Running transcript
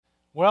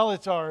Well,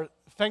 it's our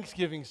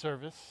Thanksgiving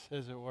service,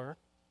 as it were.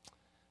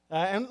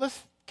 And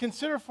let's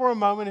consider for a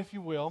moment, if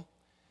you will,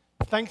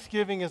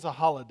 Thanksgiving as a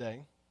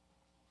holiday.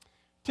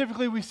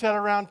 Typically, we sit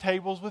around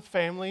tables with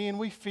family and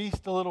we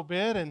feast a little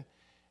bit,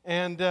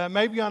 and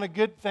maybe on a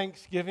good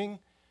Thanksgiving,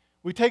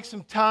 we take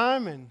some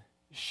time and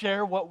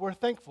share what we're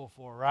thankful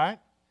for, right?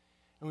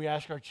 And we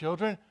ask our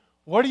children,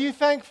 what are you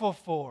thankful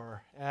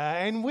for?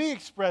 And we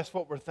express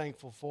what we're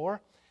thankful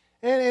for.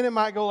 And it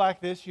might go like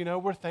this,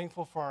 we're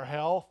thankful for our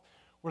health.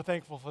 We're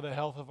thankful for the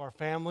health of our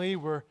family.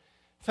 We're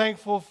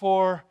thankful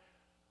for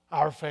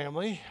our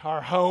family, our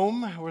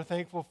home. We're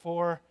thankful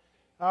for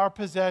our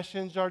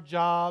possessions, our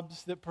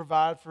jobs that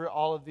provide for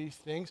all of these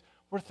things.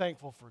 We're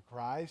thankful for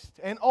Christ.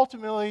 And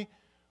ultimately,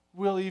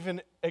 we'll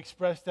even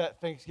express that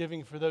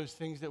thanksgiving for those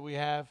things that we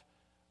have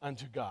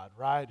unto God,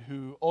 right?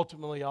 Who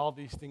ultimately all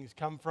these things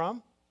come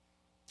from.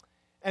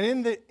 And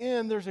in the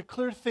end, there's a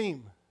clear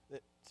theme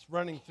that's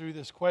running through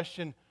this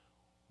question,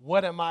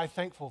 what am I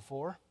thankful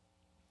for?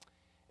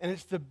 And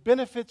it's the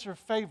benefits or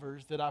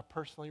favors that I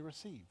personally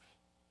receive.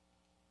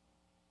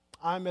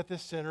 I'm at the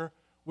center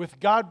with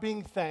God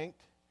being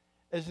thanked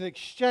as an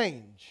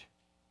exchange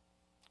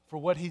for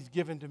what He's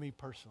given to me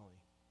personally,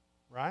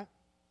 right?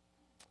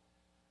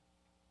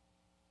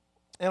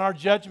 And our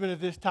judgment of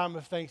this time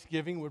of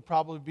Thanksgiving would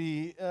probably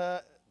be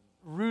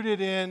rooted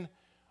in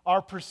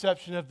our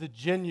perception of the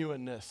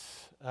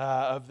genuineness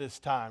of this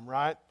time,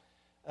 right?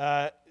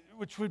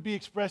 Which would be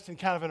expressed in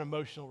kind of an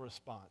emotional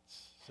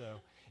response.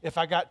 So if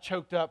I got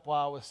choked up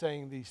while I was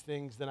saying these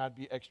things, then I'd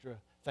be extra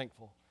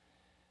thankful.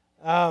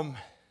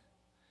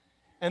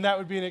 And that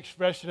would be an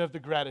expression of the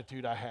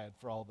gratitude I had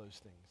for all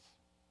those things.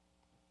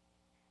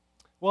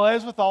 Well,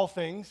 as with all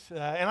things,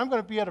 and I'm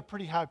going to be at a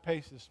pretty high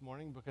pace this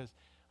morning because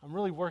I'm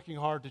really working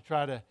hard to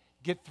try to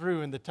get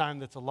through in the time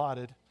that's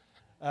allotted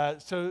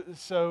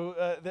so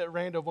that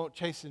Randall won't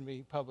chasten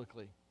me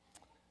publicly.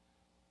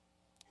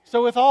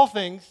 So with all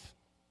things,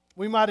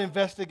 we might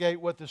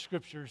investigate what the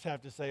Scriptures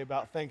have to say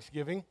about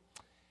Thanksgiving.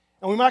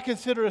 And we might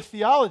consider a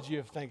theology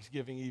of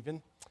Thanksgiving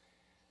even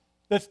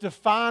that's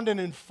defined and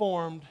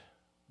informed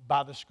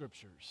by the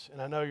Scriptures. And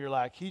I know you're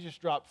like, he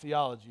just dropped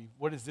theology.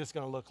 What is this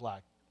going to look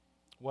like?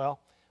 Well,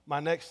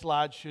 my next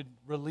slide should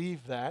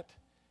relieve that.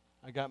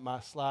 I got my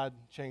slide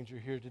changer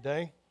here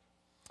today.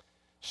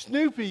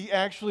 Snoopy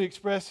actually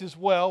expresses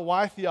well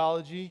why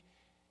theology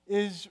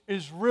is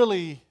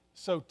really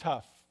so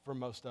tough for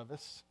most of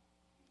us.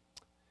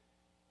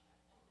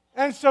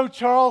 And so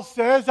Charles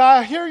says,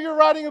 I hear you're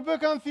writing a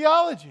book on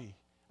theology.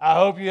 I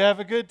hope you have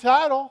a good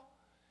title.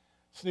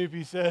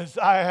 Snoopy says,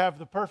 I have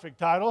the perfect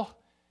title.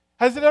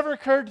 Has it ever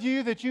occurred to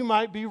you that you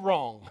might be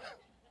wrong?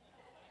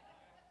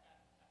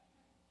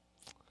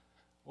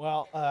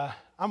 Well,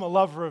 I'm a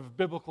lover of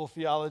biblical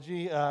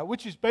theology,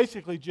 which is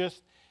basically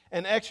just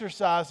an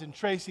exercise in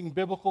tracing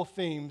biblical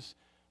themes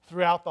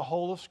throughout the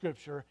whole of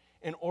Scripture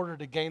in order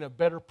to gain a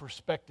better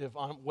perspective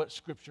on what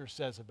Scripture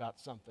says about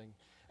something.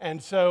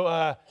 And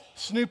so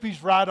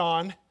Snoopy's right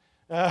on.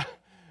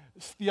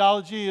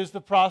 Theology is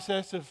the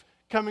process of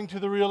coming to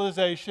the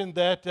realization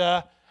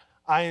that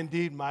I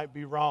indeed might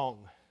be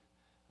wrong.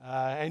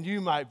 And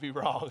you might be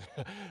wrong.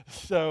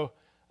 So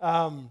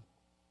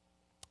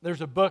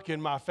there's a book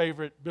in my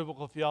favorite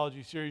biblical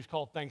theology series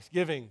called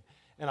Thanksgiving.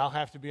 And I'll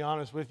have to be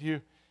honest with you,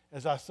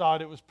 as I saw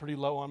it, it was pretty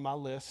low on my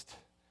list.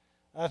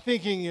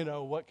 Thinking,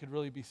 what could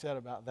really be said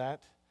about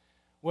that?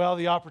 Well,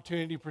 the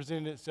opportunity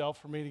presented itself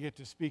for me to get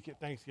to speak at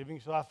Thanksgiving,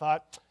 so I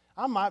thought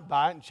I might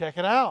buy it and check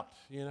it out,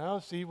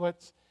 see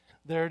what's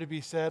there to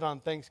be said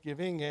on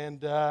Thanksgiving.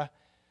 And I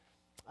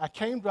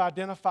came to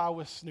identify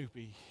with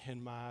Snoopy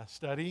in my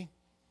study.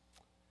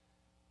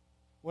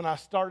 When I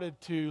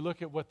started to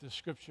look at what the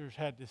Scriptures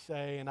had to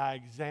say and I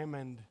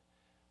examined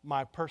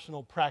my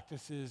personal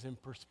practices and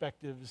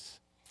perspectives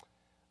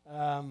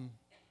in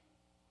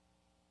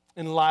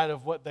light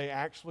of what they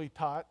actually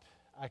taught,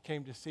 I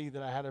came to see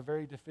that I had a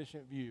very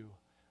deficient view,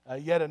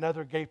 yet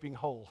another gaping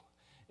hole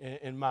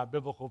in my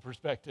biblical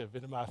perspective,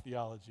 in my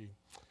theology.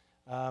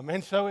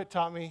 And so it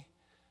taught me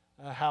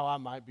how I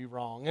might be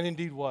wrong, and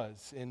indeed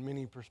was in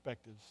many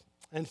perspectives.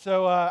 And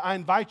so I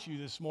invite you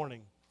this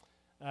morning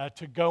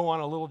to go on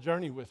a little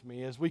journey with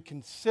me as we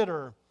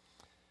consider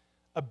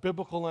a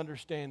biblical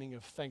understanding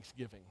of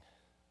Thanksgiving.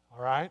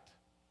 All right?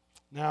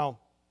 Now,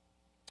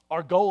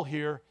 our goal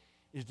here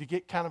is to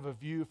get kind of a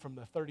view from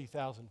the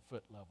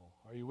 30,000-foot level.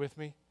 Are you with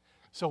me?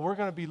 So we're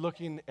going to be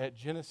looking at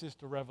Genesis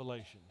to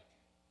Revelation,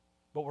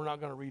 but we're not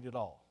going to read it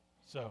all.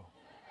 So,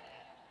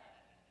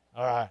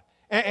 all right.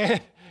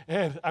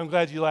 And I'm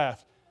glad you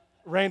laughed.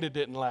 Randa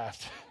didn't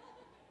laugh.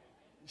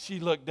 She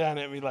looked down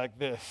at me like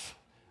this.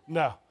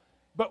 No.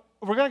 But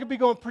we're going to be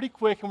going pretty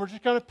quick, and we're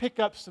just going to pick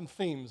up some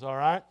themes, all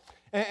right?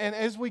 And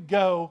as we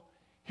go,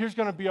 here's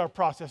going to be our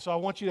process. So I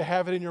want you to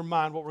have it in your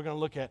mind what we're going to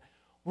look at.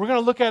 We're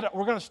going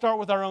to start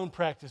with our own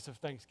practice of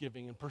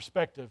Thanksgiving and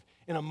perspective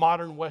in a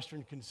modern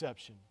Western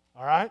conception,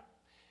 all right?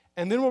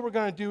 And then what we're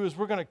going to do is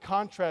we're going to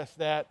contrast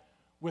that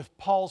with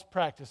Paul's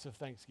practice of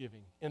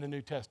Thanksgiving in the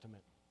New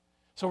Testament.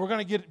 So we're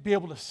going to be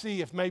able to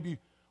see if maybe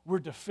we're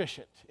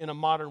deficient in a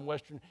modern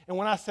Western. And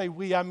when I say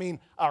we, I mean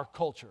our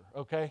culture,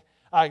 okay?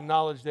 I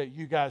acknowledge that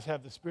you guys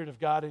have the Spirit of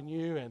God in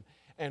you,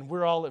 and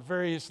we're all at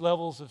various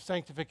levels of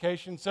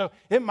sanctification. So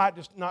it might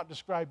just not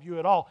describe you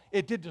at all.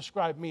 It did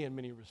describe me in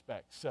many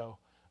respects. So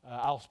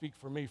I'll speak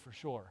for me for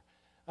sure.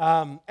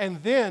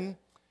 And then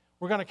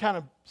we're going to kind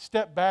of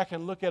step back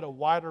and look at a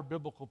wider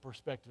biblical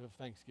perspective of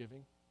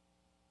Thanksgiving.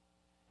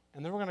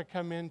 And then we're going to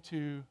come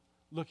into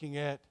looking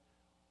at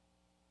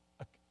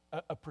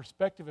a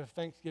perspective of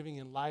Thanksgiving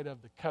in light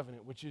of the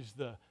covenant, which is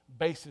the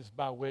basis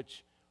by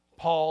which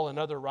Paul and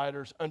other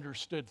writers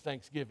understood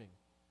Thanksgiving.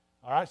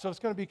 All right, so it's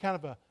going to be kind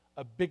of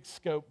a big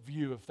scope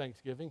view of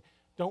Thanksgiving.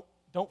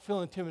 Don't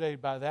feel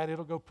intimidated by that.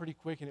 It'll go pretty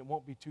quick and it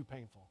won't be too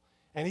painful.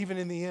 And even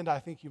in the end, I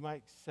think you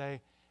might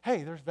say,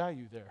 hey, there's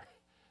value there.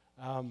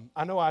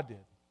 I know I did.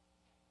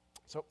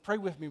 So pray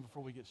with me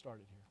before we get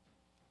started here.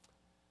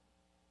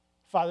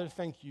 Father,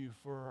 thank you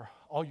for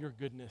all your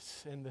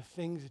goodness and the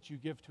things that you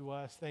give to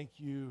us. Thank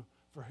you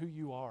for who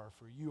you are,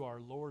 for you are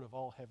Lord of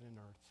all heaven and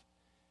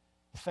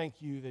earth.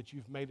 Thank you that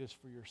you've made us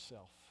for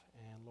yourself.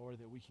 And Lord,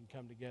 that we can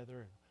come together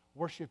and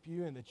worship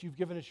you, and that you've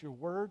given us your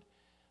word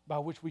by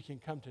which we can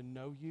come to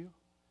know you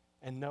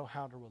and know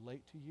how to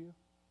relate to you.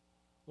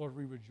 Lord,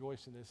 we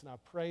rejoice in this. And I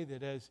pray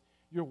that as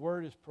your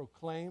word is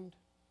proclaimed,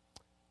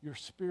 your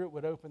Spirit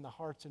would open the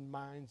hearts and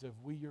minds of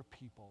we, your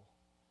people.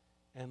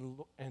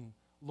 And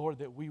Lord,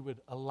 that we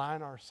would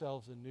align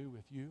ourselves anew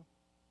with you.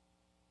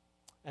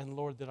 And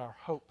Lord, that our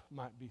hope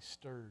might be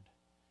stirred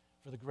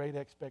for the great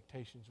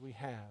expectations we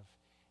have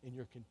in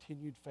your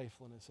continued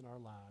faithfulness in our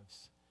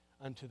lives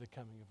unto the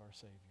coming of our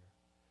Savior.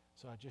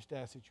 So I just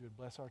ask that you would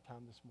bless our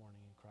time this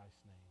morning in Christ's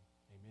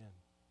name. Amen.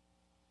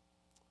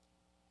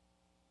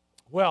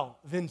 Well,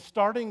 then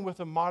starting with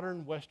a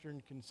modern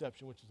Western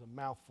conception, which is a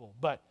mouthful,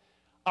 but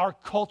our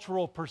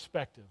cultural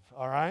perspective,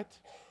 all right?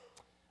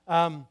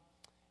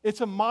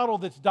 It's a model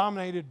that's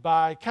dominated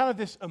by kind of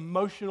this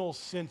emotional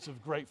sense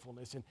of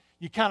gratefulness. And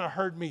you kind of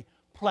heard me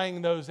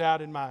playing those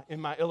out in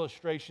my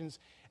illustrations.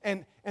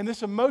 And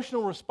this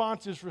emotional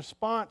response is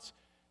response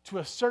to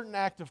a certain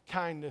act of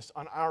kindness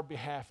on our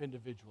behalf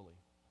individually.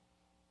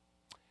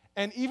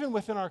 And even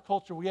within our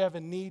culture, we have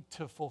a need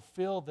to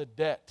fulfill the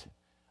debt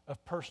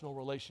of personal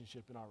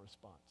relationship in our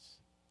response,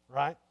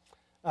 right?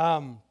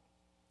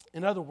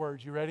 In other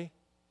words, you ready?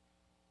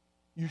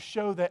 You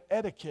show the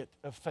etiquette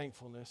of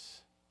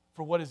thankfulness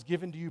for what is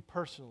given to you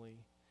personally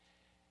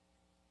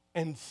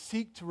and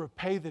seek to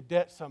repay the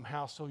debt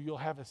somehow so you'll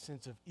have a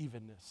sense of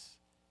evenness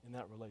in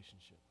that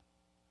relationship.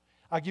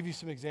 I'll give you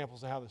some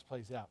examples of how this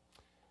plays out.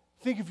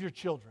 Think of your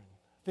children.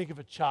 Think of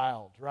a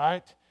child,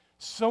 right?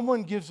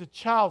 Someone gives a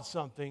child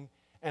something,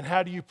 and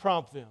how do you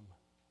prompt them?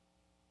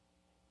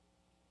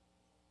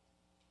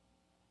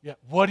 Yeah,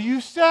 what do you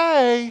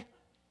say?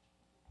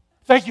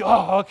 Thank you.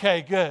 Oh,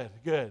 okay, good,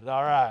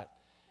 all right.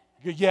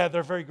 Good. Yeah,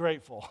 they're very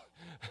grateful.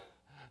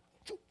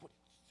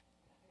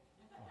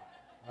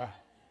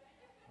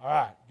 All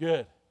right,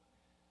 good.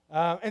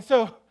 And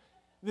so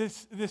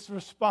this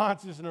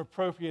response is an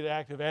appropriate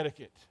act of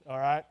etiquette, all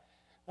right?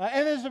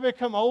 And as they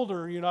become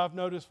older, I've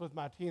noticed with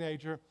my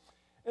teenager,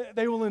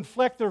 they will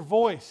inflect their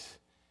voice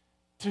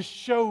to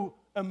show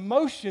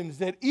emotions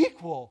that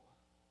equal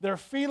their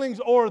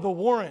feelings or the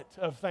warrant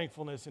of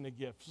thankfulness in a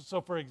gift.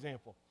 So, for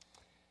example,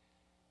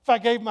 if I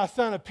gave my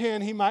son a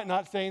pen, he might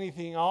not say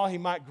anything at all. He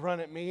might grunt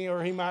at me,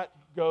 or he might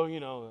go,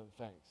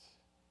 thanks.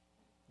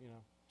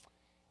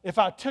 If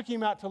I took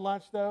him out to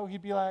lunch, though,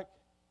 he'd be like,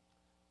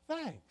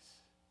 thanks.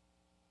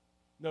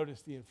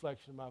 Notice the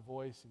inflection of my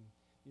voice and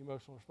the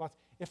emotional response.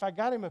 If I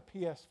got him a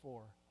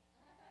PS4,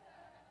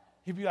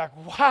 he'd be like,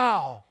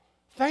 wow,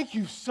 thank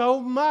you so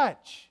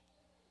much.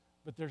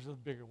 But there's a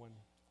bigger one.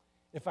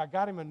 If I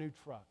got him a new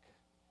truck,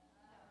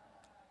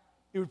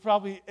 it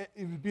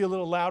would be a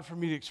little loud for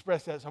me to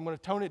express that, so I'm going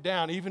to tone it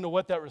down even to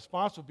what that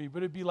response would be.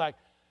 But it'd be like,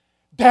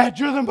 Dad,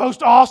 you're the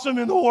most awesome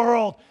in the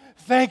world.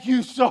 Thank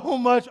you so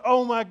much.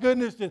 Oh, my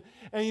goodness.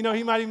 And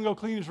he might even go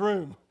clean his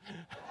room.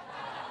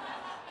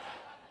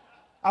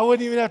 I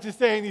wouldn't even have to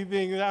say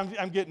anything.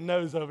 I'm getting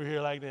no's over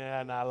here like,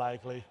 nah, not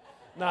likely.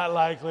 Not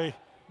likely.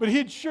 But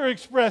he'd sure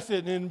express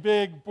it in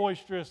big,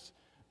 boisterous,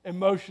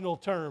 emotional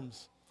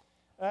terms.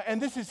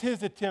 And this is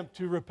his attempt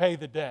to repay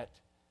the debt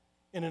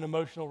in an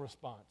emotional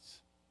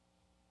response.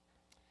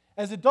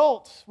 As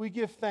adults, we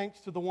give thanks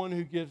to the one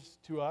who gives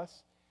to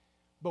us,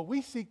 but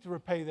we seek to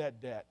repay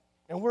that debt.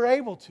 And we're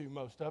able to,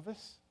 most of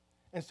us.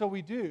 And so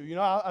we do.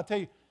 I'll tell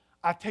you,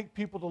 I take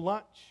people to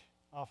lunch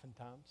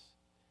oftentimes.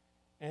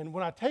 And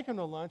when I take them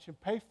to lunch and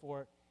pay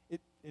for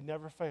it, it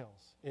never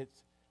fails.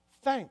 It's,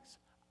 thanks,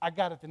 I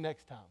got it the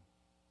next time.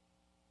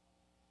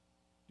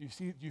 Do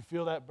you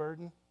feel that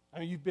burden? I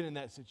mean, you've been in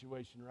that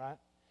situation, right?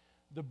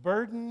 The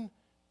burden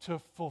to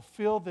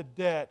fulfill the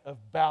debt of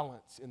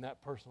balance in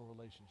that personal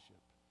relationship.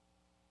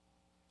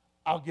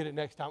 I'll get it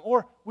next time.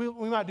 Or we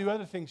might do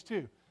other things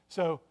too.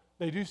 So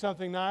they do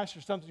something nice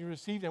or something you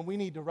received, and we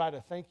need to write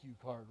a thank you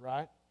card,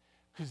 right?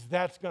 Because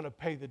that's going to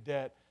pay the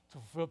debt to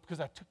fulfill, because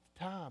I took the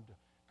time to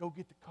go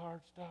get the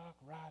card stock,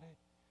 write it,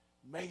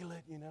 mail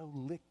it,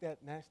 lick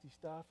that nasty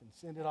stuff and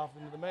send it off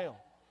into the mail.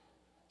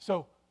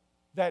 So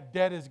that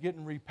debt is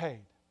getting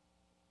repaid.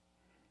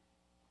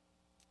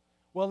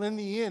 Well, in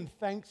the end,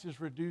 thanks is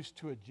reduced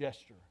to a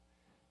gesture,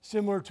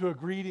 similar to a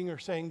greeting or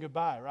saying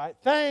goodbye, right?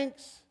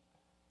 Thanks.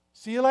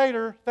 See you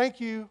later.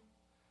 Thank you.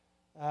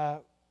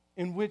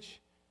 In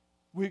which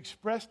we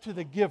express to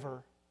the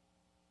giver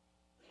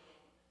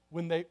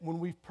when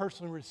we've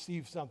personally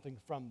received something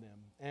from them.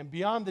 And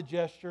beyond the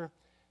gesture,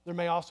 there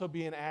may also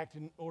be an act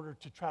in order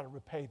to try to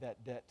repay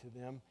that debt to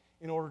them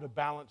in order to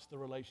balance the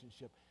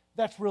relationship.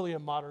 That's really a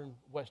modern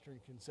Western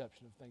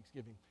conception of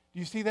Thanksgiving. Do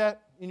you see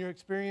that in your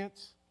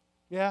experience?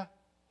 Yeah?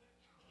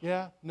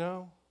 Yeah?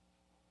 No?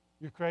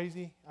 You're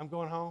crazy? I'm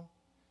going home?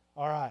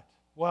 All right.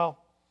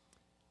 Well,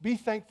 be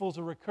thankful is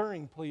a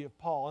recurring plea of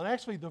Paul. And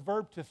actually the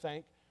verb to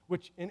thank,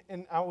 which,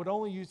 and I would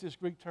only use this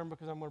Greek term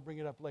because I'm going to bring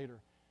it up later.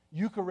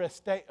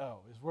 Eucharisteo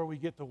is where we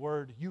get the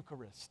word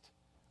Eucharist.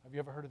 Have you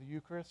ever heard of the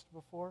Eucharist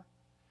before?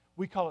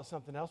 We call it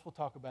something else. We'll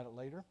talk about it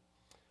later.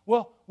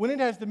 Well, when it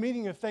has the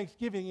meaning of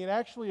thanksgiving, it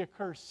actually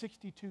occurs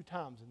 62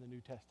 times in the New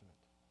Testament.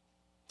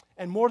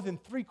 And more than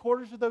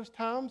 3/4 of those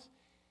times,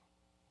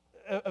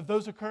 of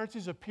those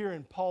occurrences, appear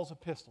in Paul's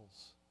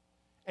epistles.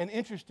 And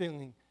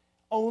interestingly,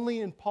 only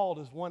in Paul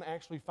does one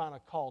actually find a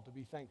call to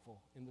be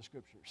thankful in the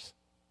Scriptures.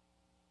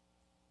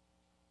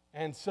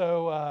 And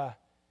so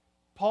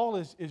Paul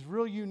is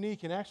real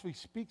unique and actually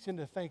speaks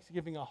into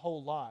thanksgiving a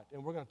whole lot.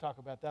 And we're going to talk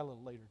about that a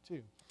little later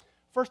too.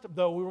 First,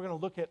 though, we were going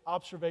to look at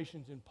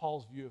observations in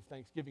Paul's view of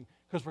thanksgiving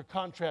because we're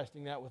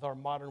contrasting that with our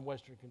modern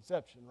Western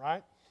conception,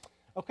 right?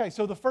 Okay,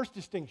 so the first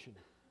distinction.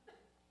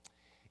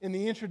 In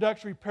the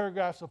introductory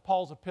paragraphs of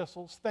Paul's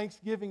epistles,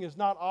 thanksgiving is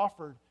not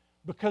offered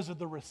because of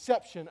the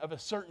reception of a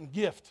certain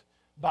gift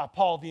by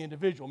Paul the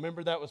individual.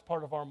 Remember, that was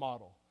part of our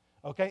model.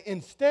 Okay?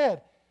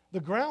 Instead, the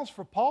grounds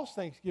for Paul's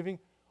thanksgiving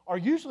are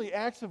usually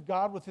acts of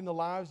God within the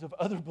lives of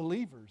other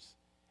believers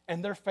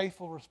and their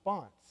faithful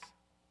response.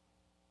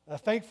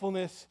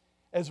 Thankfulness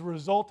as a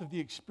result of the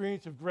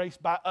experience of grace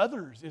by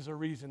others is a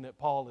reason that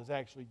Paul is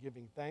actually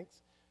giving thanks.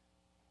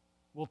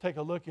 We'll take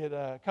a look at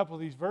a couple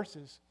of these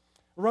verses.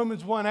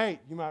 Romans 1:8,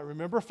 you might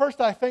remember.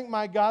 First, I thank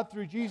my God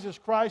through Jesus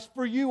Christ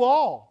for you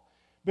all,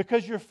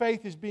 because your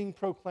faith is being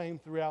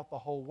proclaimed throughout the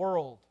whole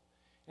world.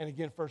 And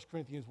again, 1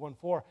 Corinthians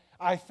 1:4,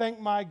 I thank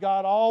my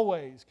God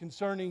always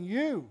concerning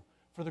you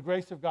for the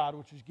grace of God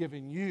which was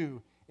given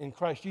you in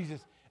Christ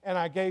Jesus. And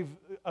I gave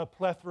a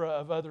plethora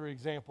of other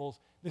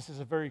examples. This is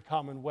a very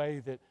common way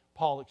that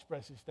Paul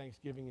expresses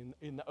thanksgiving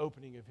in the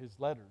opening of his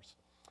letters.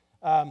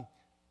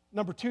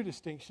 Number two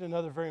distinction,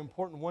 another very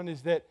important one,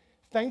 is that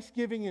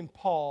thanksgiving in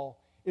Paul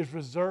is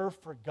reserved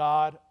for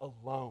God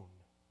alone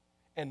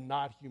and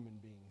not human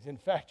beings. In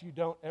fact, you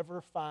don't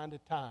ever find a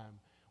time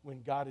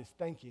when God is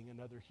thanking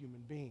another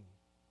human being.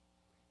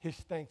 His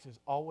thanks is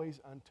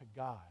always unto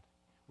God,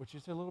 which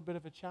is a little bit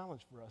of a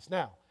challenge for us.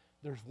 Now,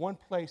 there's one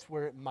place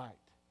where it might.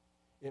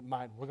 We're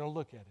going to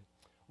look at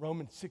it.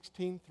 Romans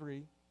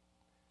 16:3.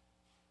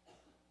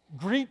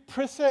 Greet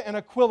Prisca and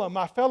Aquila,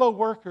 my fellow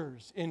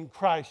workers in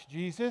Christ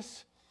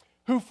Jesus,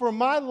 who for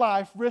my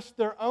life risked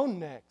their own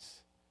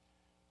necks,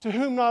 to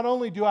whom not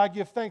only do I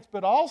give thanks,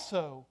 but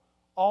also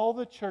all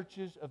the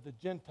churches of the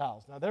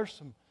Gentiles. Now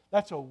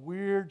that's a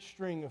weird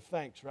string of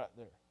thanks right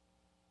there.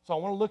 So I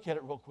want to look at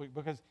it real quick,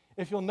 because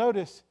if you'll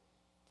notice,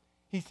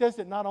 he says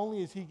that not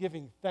only is he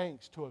giving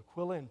thanks to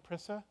Aquila and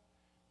Prisca,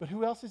 but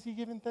who else is he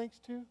giving thanks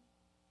to?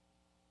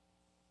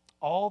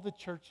 All the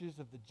churches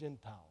of the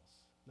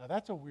Gentiles. Now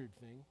that's a weird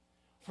thing.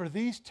 For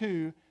these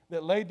two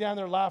that laid down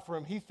their life for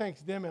him, he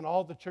thanks them and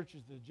all the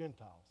churches of the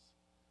Gentiles.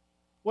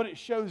 What it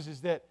shows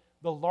is that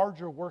the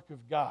larger work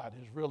of God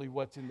is really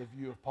what's in the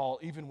view of Paul,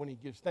 even when he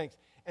gives thanks.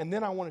 And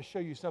then I want to show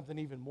you something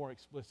even more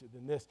explicit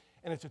than this.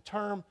 And it's a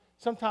term,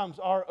 sometimes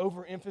our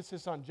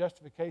overemphasis on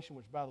justification,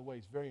 which by the way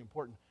is very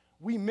important,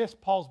 we miss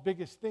Paul's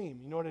biggest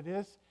theme. You know what it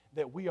is?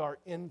 That we are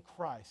in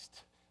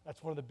Christ.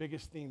 That's one of the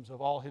biggest themes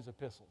of all his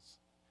epistles.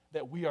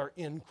 That we are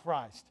in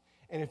Christ.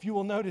 And if you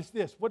will notice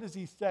this, what does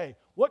he say?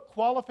 What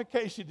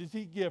qualification does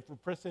he give for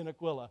Prisca and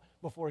Aquila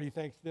before he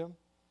thanks them?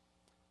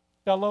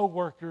 Fellow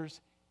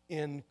workers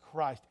in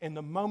Christ. And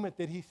the moment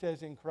that he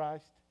says in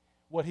Christ,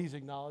 what he's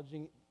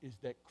acknowledging is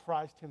that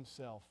Christ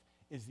himself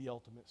is the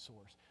ultimate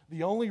source.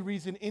 The only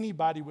reason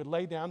anybody would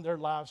lay down their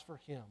lives for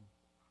him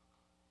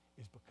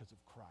is because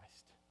of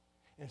Christ.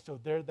 And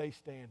so there they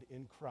stand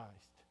in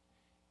Christ,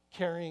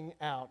 carrying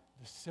out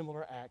the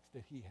similar acts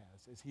that he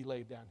has as he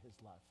laid down his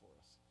life for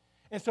us.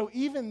 And so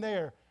even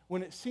there,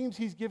 when it seems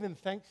he's given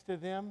thanks to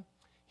them,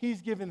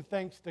 he's given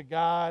thanks to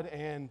God,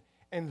 and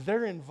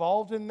they're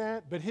involved in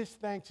that, but his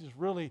thanks is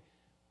really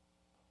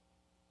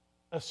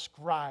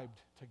ascribed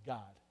to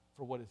God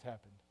for what has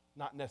happened,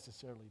 not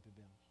necessarily to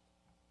them.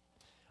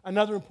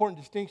 Another important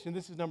distinction,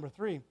 this is number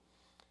 3,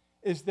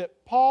 is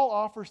that Paul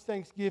offers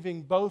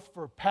thanksgiving both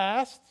for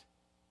past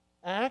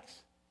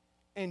acts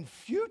and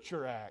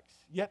future acts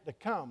yet to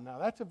come. Now,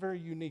 that's a very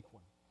unique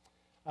one.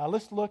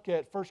 Let's look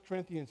at 1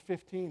 Corinthians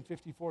 15,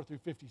 54 through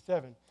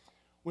 57,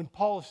 when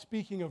Paul is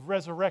speaking of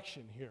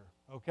resurrection here,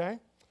 okay? It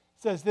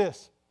says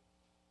this,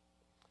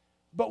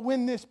 But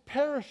when this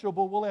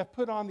perishable will have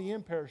put on the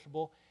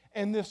imperishable,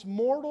 and this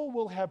mortal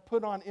will have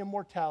put on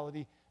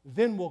immortality,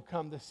 then will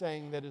come the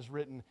saying that is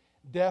written,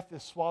 death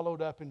is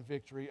swallowed up in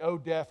victory. O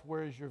death,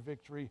 where is your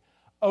victory?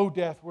 O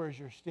death, where is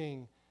your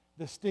sting?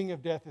 The sting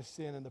of death is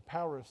sin, and the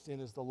power of sin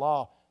is the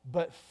law.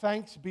 But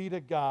thanks be to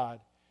God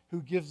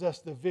who gives us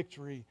the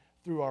victory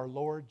through our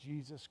Lord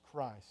Jesus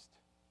Christ.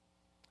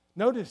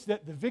 Notice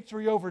that the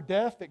victory over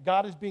death that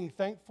God is being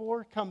thanked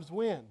for comes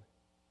when?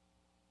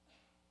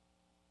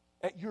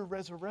 At your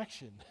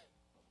resurrection.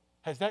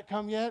 Has that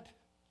come yet?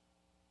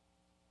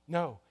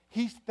 No.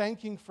 He's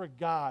thanking for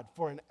God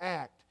for an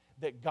act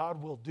that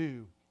God will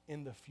do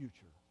in the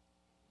future.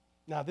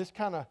 Now, this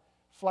kind of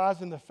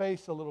flies in the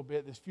face a little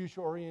bit, this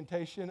future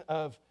orientation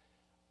of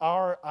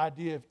our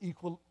idea of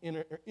equal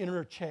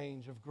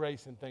interchange of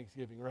grace and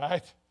thanksgiving,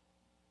 right?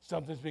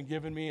 Something's been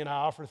given me and I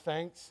offer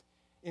thanks.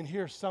 And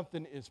here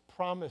something is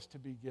promised to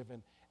be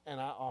given and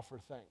I offer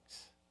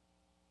thanks.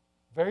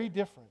 Very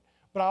different.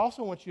 But I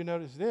also want you to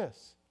notice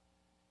this.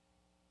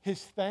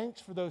 His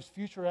thanks for those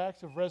future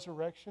acts of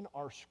resurrection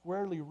are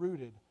squarely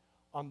rooted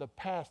on the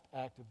past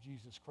act of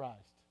Jesus Christ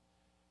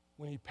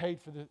when he paid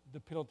for the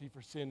penalty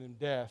for sin and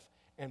death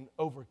and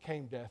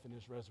overcame death in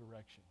his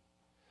resurrection.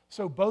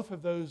 So both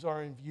of those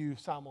are in view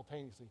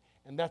simultaneously,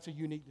 and that's a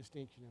unique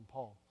distinction in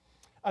Paul.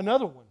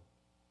 Another one,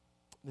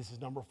 this is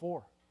number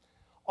 4.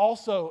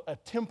 Also a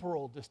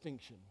temporal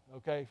distinction,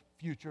 okay?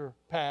 Future,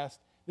 past.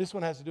 This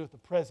one has to do with the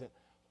present.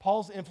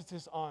 Paul's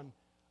emphasis on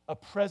a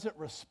present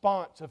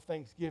response of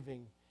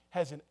thanksgiving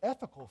has an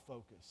ethical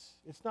focus.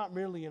 It's not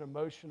merely an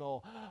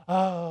emotional,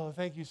 oh,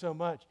 thank you so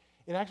much.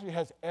 It actually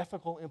has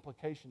ethical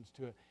implications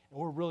to it, and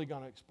we're really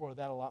going to explore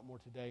that a lot more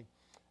today.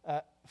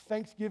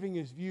 Thanksgiving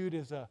is viewed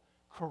as a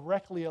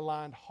correctly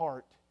aligned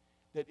heart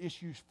that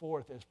issues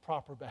forth as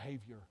proper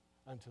behavior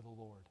unto the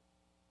Lord.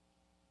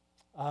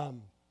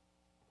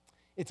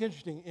 It's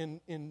interesting,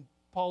 in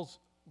Paul's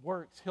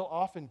works, he'll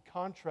often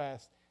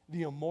contrast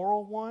the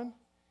immoral one,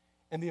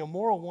 and the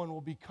immoral one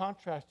will be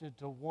contrasted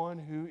to one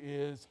who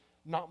is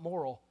not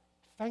moral,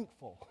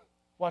 thankful.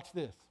 Watch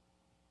this.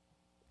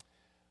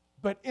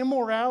 But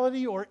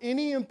immorality or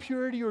any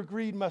impurity or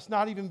greed must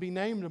not even be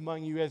named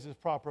among you as is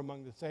proper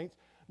among the saints,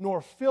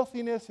 nor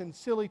filthiness and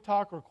silly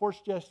talk or coarse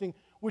jesting,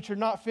 which are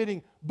not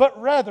fitting, but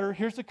rather,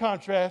 here's the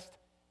contrast,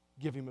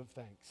 giving of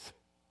thanks.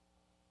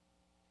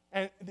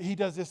 And he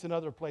does this in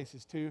other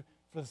places too.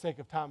 For the sake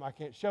of time, I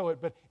can't show it,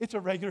 but it's a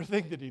regular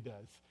thing that he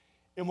does.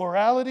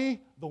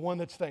 Immorality, the one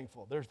that's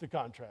thankful. There's the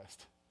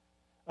contrast.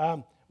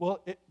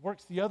 Well, it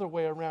works the other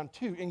way around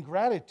too.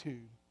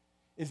 Ingratitude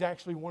is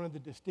actually one of the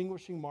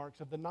distinguishing marks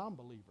of the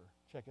non-believer.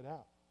 Check it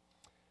out.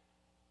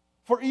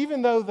 For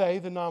even though they,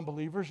 the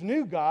non-believers,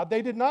 knew God,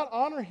 they did not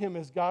honor him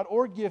as God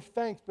or give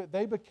thanks, but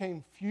they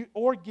became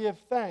futile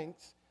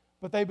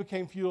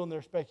in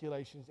their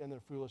speculations, and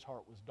their foolish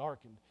heart was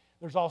darkened.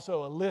 There's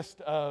also a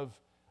list of,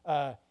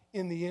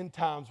 in the end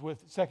times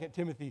with 2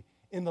 Timothy,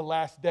 in the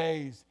last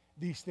days,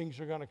 these things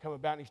are going to come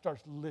about. And he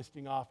starts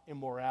listing off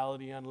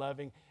immorality,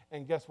 unloving,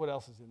 and guess what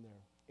else is in there?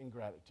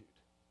 Ingratitude.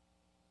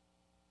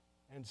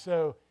 And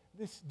so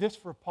this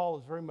for Paul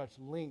is very much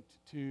linked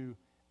to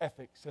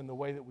ethics and the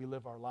way that we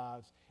live our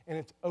lives, and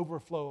it's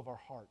overflow of our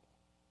heart.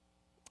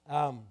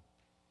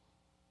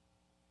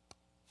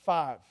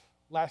 5,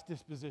 last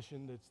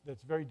disposition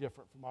that's very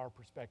different from our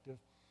perspective,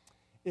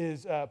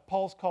 is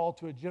Paul's call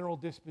to a general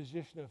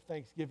disposition of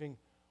thanksgiving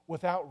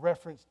without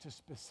reference to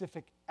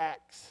specific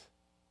acts.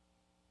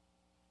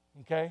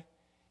 Okay?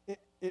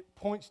 It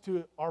points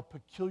to our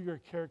peculiar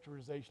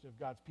characterization of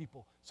God's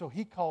people. So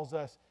he calls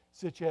us,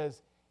 such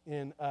as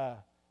in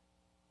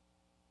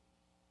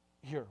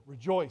here,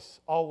 rejoice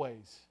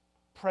always,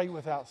 pray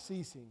without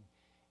ceasing.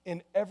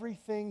 In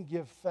everything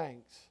give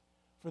thanks,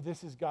 for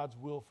this is God's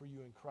will for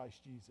you in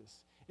Christ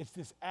Jesus. It's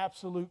this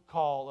absolute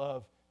call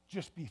of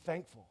just be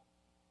thankful.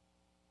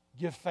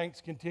 Give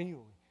thanks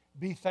continually.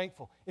 Be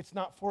thankful. It's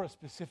not for a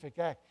specific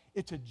act.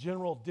 It's a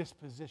general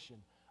disposition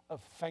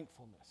of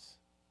thankfulness.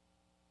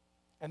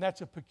 And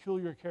that's a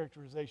peculiar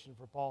characterization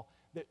for Paul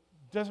that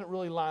doesn't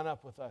really line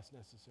up with us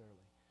necessarily.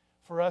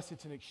 For us,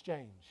 it's an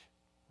exchange,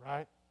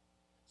 right?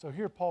 So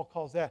here Paul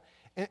calls that.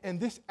 And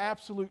this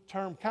absolute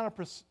term kind of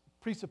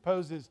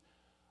presupposes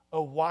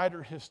a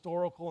wider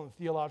historical and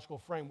theological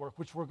framework,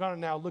 which we're going to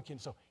now look in.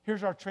 So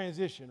here's our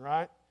transition,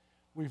 right?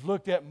 We've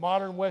looked at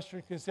modern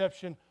Western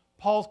conception,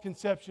 Paul's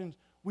conceptions.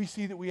 We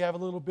see that we have a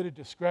little bit of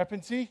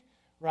discrepancy,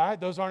 right?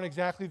 Those aren't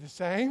exactly the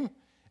same.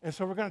 And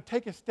so we're going to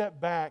take a step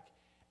back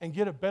and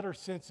get a better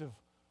sense of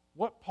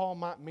what Paul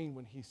might mean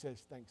when he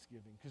says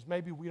thanksgiving, because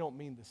maybe we don't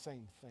mean the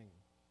same thing.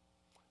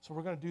 So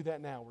we're going to do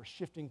that now. We're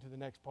shifting to the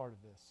next part of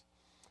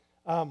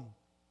this.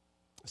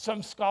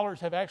 Some scholars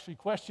have actually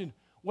questioned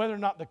whether or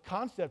not the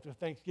concept of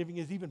thanksgiving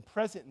is even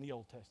present in the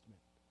Old Testament.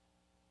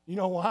 You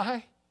know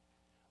why?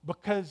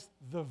 Because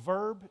the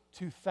verb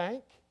to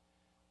thank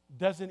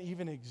doesn't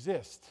even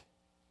exist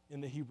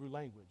in the Hebrew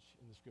language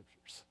in the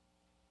Scriptures.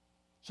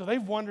 So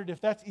they've wondered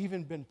if that's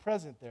even been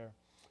present there.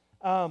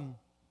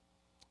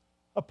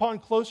 Upon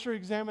closer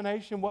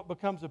examination, what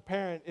becomes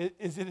apparent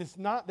is it is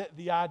not that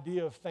the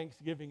idea of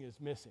thanksgiving is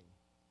missing,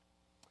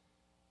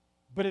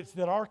 but it's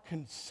that our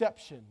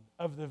conception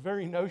of the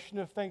very notion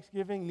of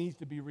thanksgiving needs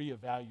to be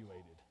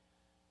reevaluated.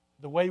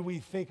 The way we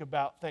think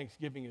about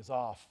Thanksgiving is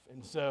off,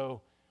 and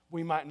so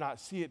we might not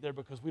see it there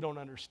because we don't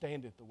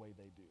understand it the way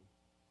they do.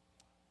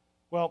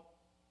 Well,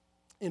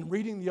 in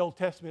reading the Old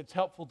Testament, it's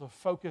helpful to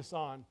focus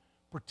on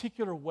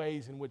particular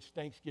ways in which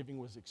Thanksgiving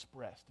was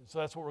expressed. And so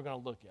that's what we're going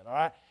to look at, all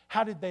right?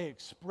 How did they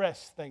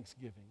express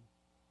Thanksgiving?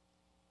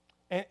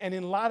 And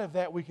in light of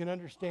that, we can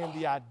understand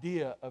the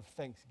idea of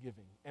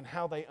Thanksgiving and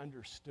how they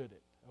understood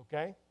it,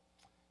 okay?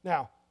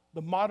 Now,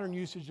 the modern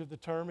usage of the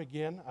term,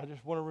 again, I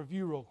just want to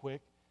review real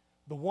quick.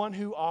 The one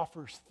who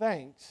offers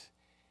thanks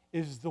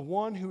is the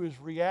one who is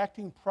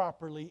reacting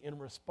properly in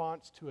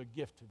response to a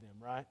gift to them,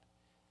 right?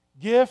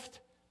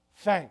 Gift,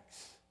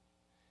 thanks.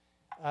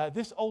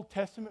 This Old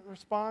Testament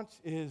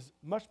response is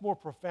much more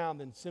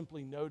profound than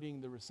simply noting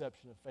the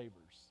reception of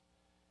favors.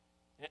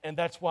 And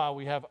that's why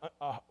we have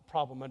a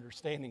problem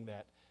understanding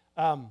that.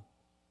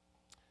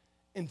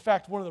 In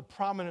fact, one of the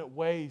prominent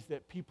ways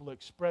that people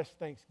express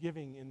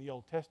thanksgiving in the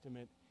Old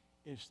Testament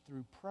is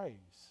through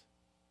praise.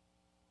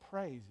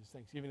 Praise is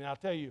thanksgiving. And I'll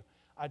tell you,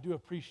 I do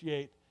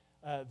appreciate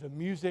the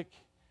music,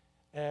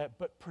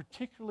 but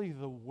particularly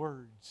the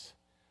words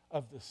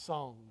of the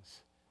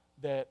songs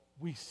that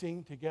we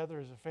sing together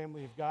as a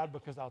family of God,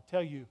 because I'll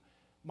tell you,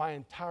 my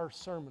entire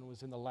sermon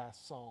was in the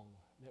last song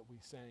that we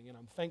sang, and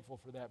I'm thankful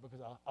for that, because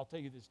I'll tell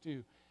you this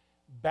too,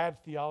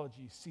 bad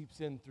theology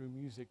seeps in through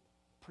music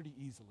pretty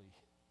easily.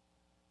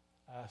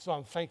 So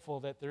I'm thankful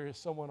that there is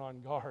someone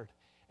on guard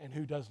and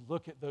who does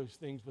look at those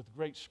things with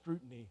great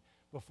scrutiny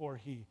before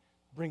he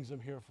brings them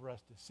here for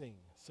us to sing.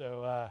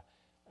 So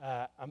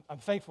I'm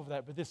thankful for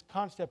that, but this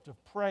concept of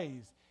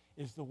praise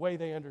is the way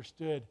they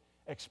understood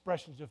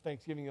expressions of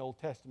thanksgiving in the Old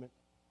Testament.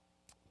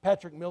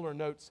 Patrick Miller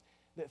notes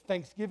that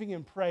thanksgiving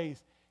and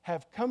praise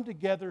have come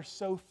together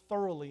so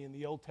thoroughly in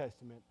the Old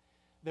Testament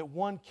that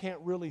one can't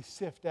really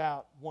sift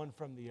out one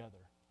from the other,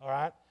 all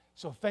right?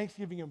 So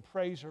thanksgiving and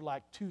praise are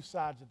like two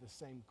sides of the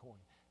same coin.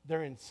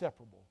 They're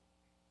inseparable.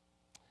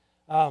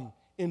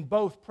 In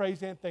both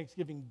praise and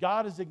thanksgiving,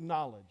 God is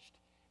acknowledged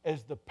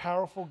as the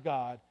powerful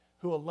God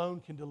who alone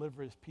can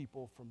deliver his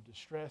people from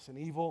distress and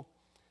evil.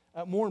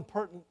 More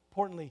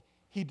importantly,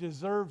 he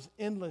deserves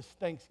endless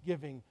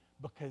thanksgiving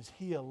because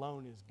he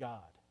alone is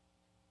God.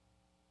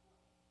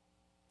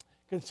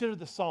 Consider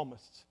the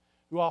psalmists,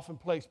 who often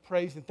place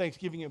praise and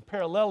thanksgiving in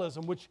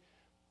parallelism, which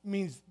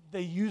means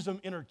they use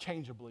them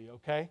interchangeably,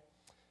 okay?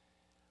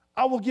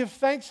 I will give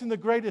thanks in the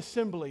great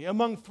assembly.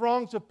 Among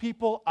throngs of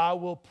people, I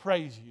will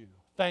praise you.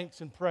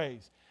 Thanks and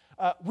praise.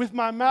 With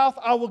my mouth,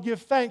 I will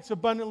give thanks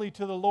abundantly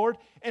to the Lord.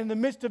 And in the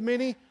midst of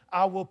many,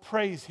 I will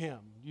praise him.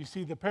 You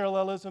see the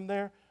parallelism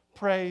there?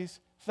 Praise,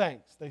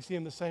 thanks. They see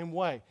him the same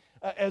way.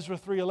 Ezra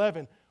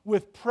 3:11,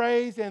 with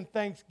praise and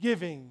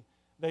thanksgiving,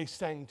 they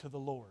sang to the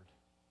Lord.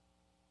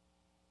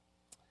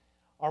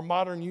 Our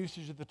modern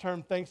usage of the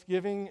term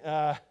thanksgiving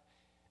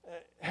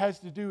has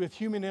to do with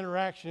human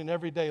interaction in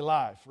everyday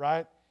life,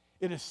 right?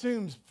 It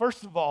assumes,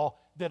 first of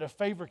all, that a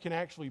favor can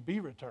actually be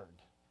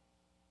returned,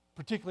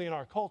 particularly in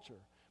our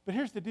culture. But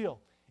here's the deal.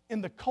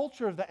 In the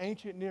culture of the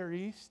ancient Near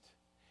East,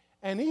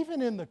 and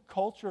even in the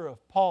culture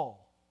of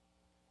Paul,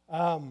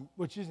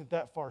 which isn't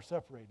that far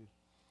separated,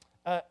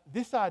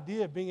 this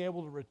idea of being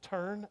able to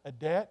return a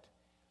debt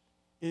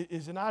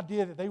is an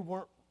idea that they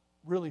weren't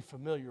really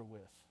familiar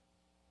with.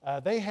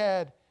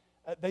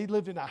 They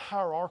lived in a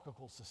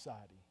hierarchical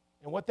society.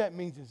 And what that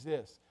means is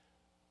this.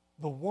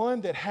 The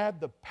one that had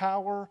the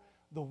power,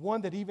 the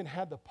one that even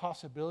had the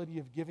possibility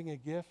of giving a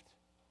gift,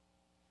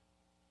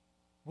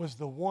 was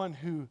the one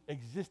who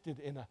existed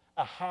in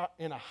a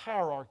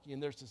hierarchy in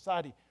their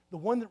society. The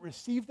one that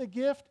received the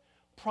gift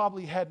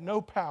probably had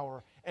no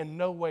power and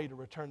no way to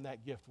return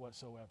that gift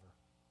whatsoever.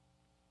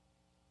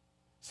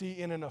 See,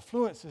 in an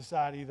affluent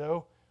society,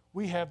 though,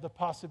 we have the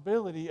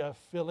possibility of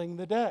filling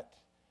the debt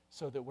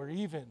so that we're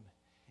even.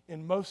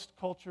 In most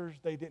cultures,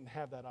 they didn't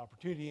have that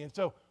opportunity, and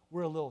so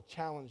we're a little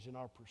challenged in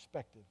our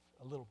perspective,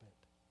 a little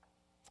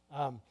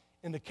bit.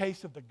 In the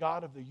case of the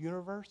God of the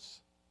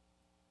universe,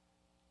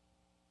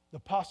 the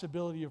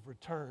possibility of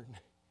return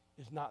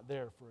is not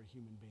there for a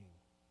human being.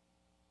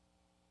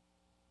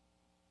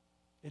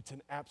 It's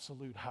an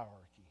absolute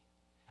hierarchy.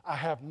 I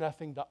have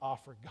nothing to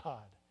offer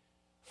God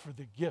for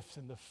the gifts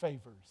and the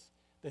favors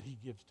that he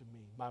gives to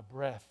me, my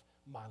breath,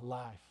 my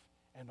life,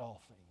 and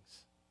all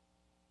things.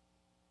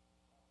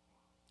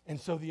 And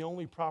so the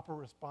only proper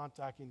response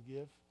I can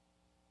give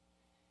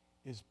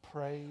is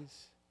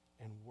praise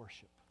and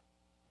worship.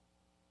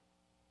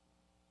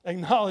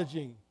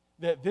 Acknowledging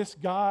that this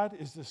God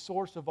is the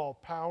source of all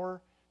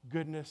power,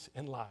 goodness,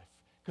 and life,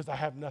 because I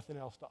have nothing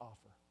else to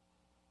offer.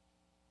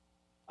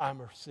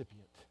 I'm a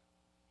recipient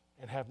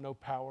and have no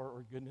power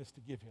or goodness to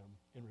give him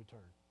in return.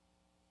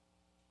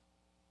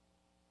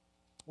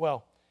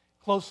 Well,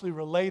 closely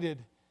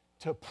related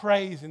to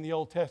praise in the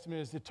Old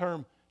Testament is the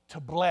term to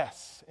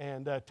bless.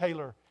 And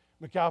Taylor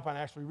McAlpine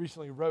actually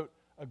recently wrote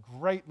a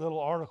great little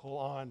article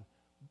on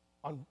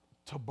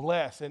to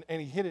bless, and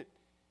he hit it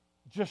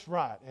just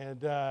right.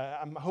 And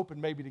I'm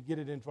hoping maybe to get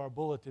it into our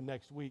bulletin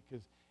next week,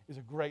 because it's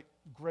a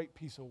great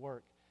piece of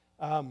work.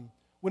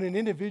 When an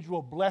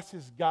individual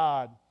blesses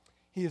God,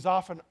 he is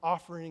often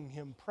offering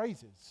him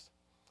praises.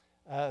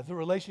 The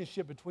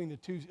relationship between the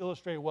two is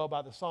illustrated well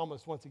by the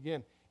psalmist once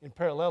again in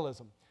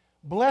parallelism.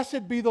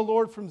 Blessed be the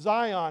Lord from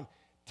Zion.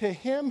 To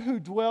him who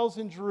dwells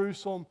in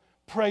Jerusalem,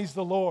 praise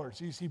the Lord.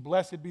 So you see,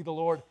 blessed be the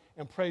Lord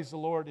and praise the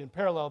Lord in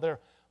parallel there.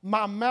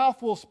 My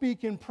mouth will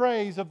speak in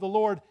praise of the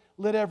Lord.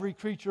 Let every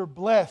creature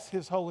bless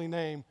his holy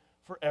name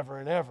forever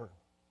and ever.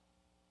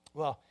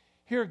 Well,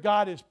 here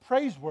God is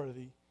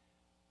praiseworthy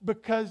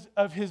because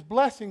of his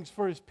blessings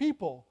for his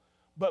people,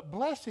 but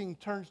blessing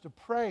turns to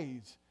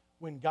praise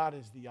when God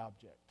is the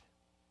object.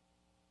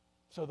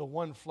 So the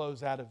one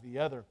flows out of the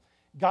other.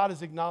 God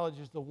is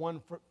acknowledged as the one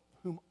for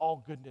whom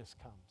all goodness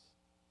comes.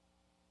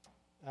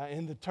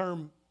 In the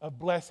term of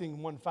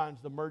blessing, one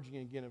finds the merging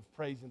again of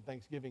praise and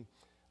thanksgiving.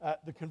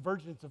 The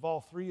convergence of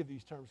all three of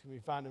these terms can be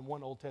found in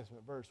one Old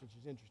Testament verse, which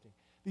is interesting.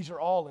 These are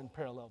all in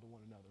parallel to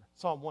one another.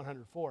 Psalm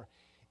 104.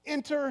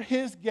 Enter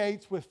his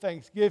gates with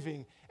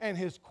thanksgiving and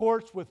his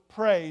courts with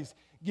praise.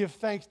 Give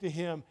thanks to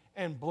him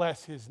and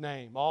bless his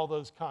name. All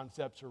those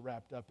concepts are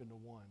wrapped up into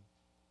one.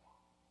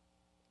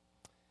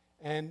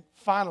 And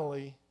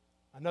finally,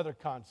 another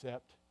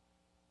concept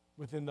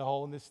within the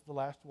whole, and this is the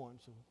last one,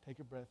 so take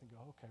a breath and go,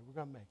 okay, we're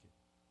going to make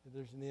it.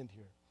 There's an end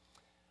here.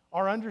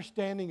 Our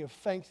understanding of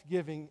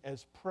thanksgiving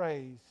as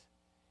praise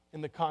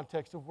in the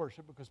context of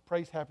worship, because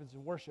praise happens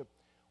in worship,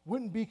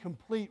 wouldn't be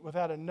complete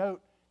without a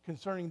note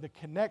concerning the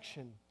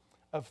connection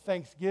of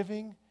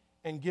thanksgiving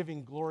and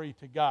giving glory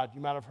to God.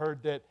 You might have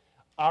heard that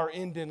our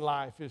end in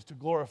life is to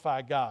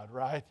glorify God,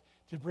 right?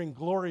 To bring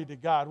glory to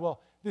God.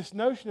 Well, this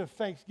notion of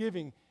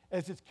thanksgiving,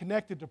 as it's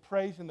connected to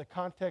praise in the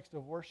context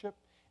of worship,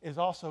 is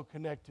also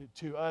connected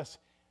to us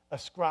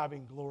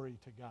ascribing glory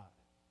to God.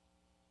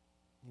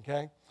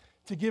 Okay?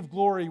 To give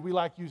glory, we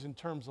like using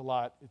terms a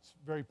lot. It's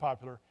very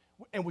popular.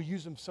 And we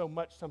use them so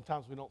much,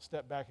 sometimes we don't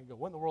step back and go,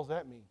 what in the world does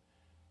that mean?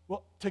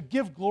 Well, to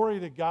give glory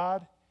to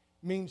God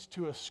means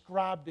to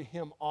ascribe to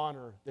him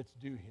honor that's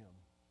due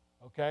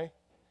him. Okay?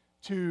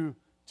 To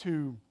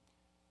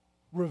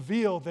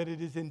reveal that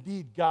it is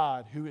indeed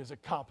God who is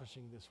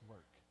accomplishing this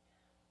work.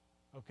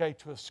 Okay?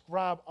 To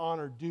ascribe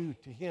honor due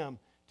to him,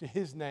 to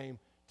his name,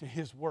 to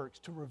his works,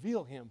 to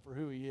reveal him for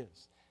who he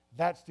is.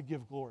 That's to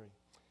give glory.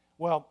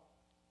 Well,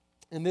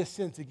 in this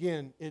sense,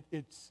 again,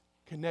 it's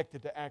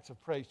connected to acts of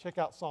praise. Check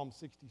out Psalm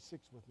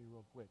 66 with me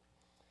real quick.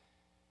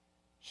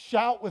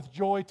 Shout with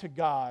joy to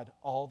God,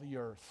 all the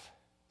earth.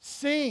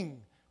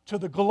 Sing to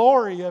the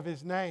glory of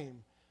his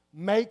name.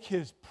 Make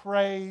his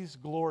praise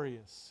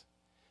glorious.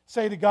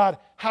 Say to God,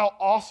 how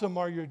awesome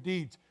are your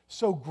deeds.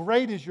 So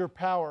great is your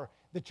power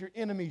that your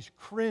enemies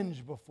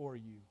cringe before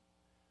you.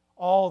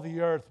 All the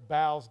earth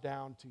bows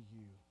down to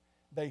you.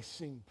 They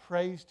sing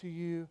praise to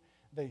you.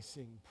 They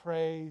sing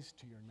praise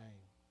to your name.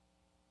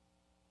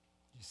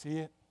 You see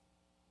it?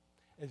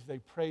 As they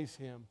praise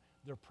him,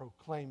 they're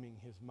proclaiming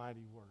his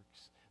mighty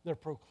works. They're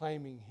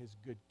proclaiming his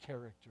good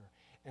character.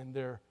 And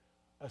they're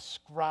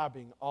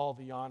ascribing all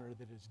the honor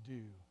that is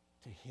due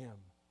to him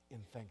in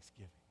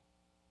thanksgiving.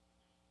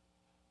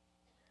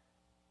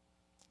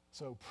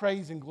 So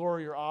praise and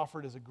glory are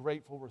offered as a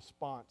grateful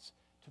response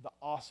to the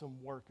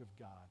awesome work of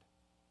God.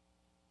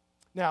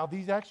 Now,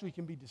 these actually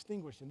can be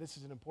distinguished, and this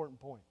is an important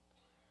point.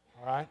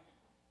 All right?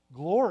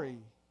 Glory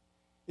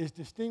is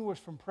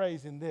distinguished from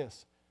praise in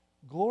this.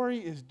 Glory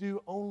is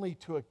due only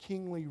to a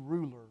kingly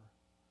ruler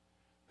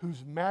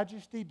whose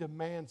majesty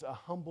demands a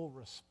humble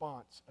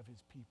response of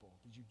his people.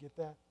 Did you get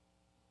that?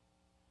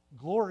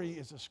 Glory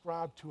is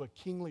ascribed to a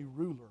kingly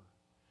ruler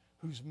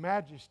whose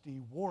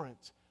majesty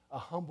warrants a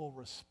humble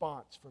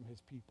response from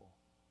his people.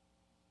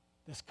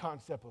 This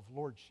concept of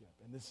lordship,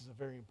 and this is a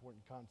very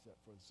important concept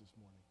for us this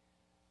morning.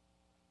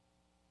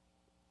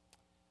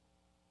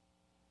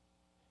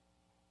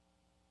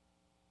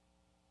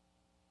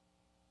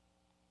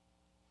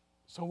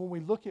 So when we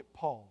look at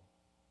Paul,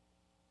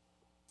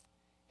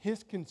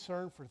 his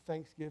concern for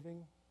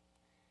Thanksgiving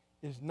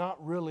is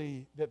not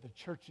really that the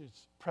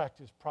churches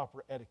practice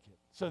proper etiquette.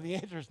 So the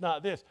answer is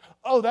not this.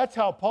 Oh, that's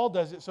how Paul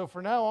does it. So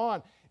from now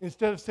on,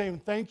 instead of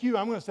saying thank you,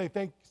 I'm going to say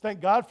thank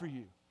God for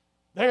you.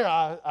 There,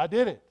 I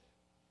did it.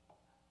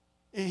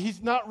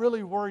 He's not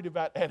really worried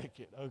about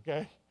etiquette,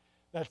 okay?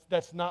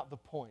 That's not the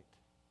point.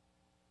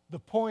 The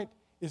point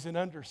is an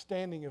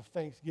understanding of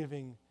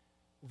Thanksgiving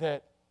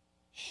that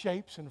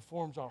shapes and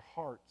forms our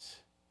hearts.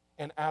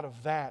 And out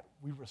of that,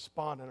 we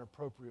respond in an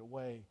appropriate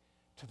way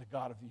to the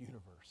God of the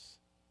universe.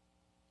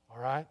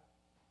 All right?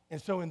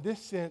 And so in this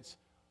sense,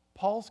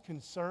 Paul's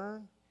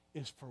concern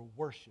is for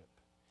worship.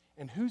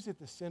 And who's at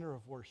the center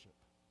of worship?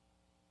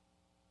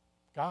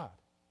 God.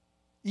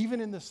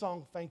 Even in the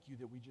song, Thank You,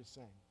 that we just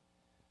sang.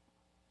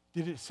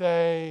 Did it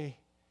say,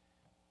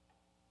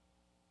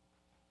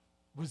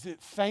 was it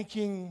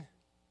thanking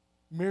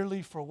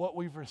merely for what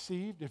we've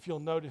received? If you'll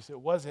notice, it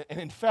wasn't. And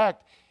in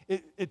fact,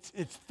 it's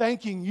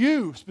thanking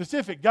you,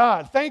 specific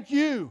God. Thank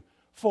you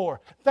for,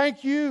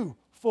 thank you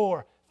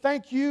for,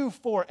 Thank you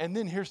for, and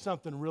then here's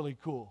something really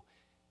cool.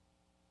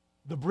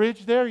 The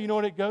bridge there, you know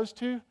what it goes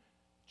to?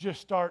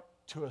 Just start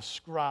to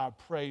ascribe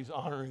praise,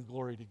 honor, and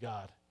glory to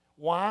God.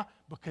 Why?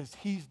 Because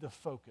He's the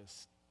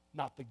focus,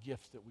 not the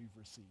gifts that we've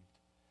received.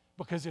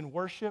 Because in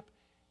worship,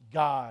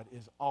 God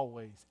is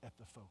always at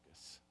the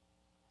focus.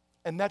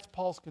 And that's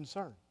Paul's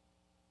concern.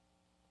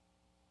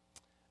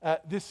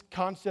 This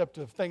concept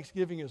of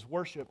thanksgiving as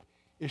worship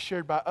is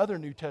shared by other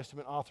New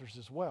Testament authors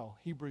as well.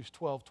 Hebrews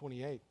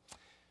 12:28.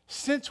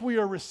 Since we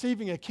are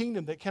receiving a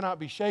kingdom that cannot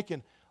be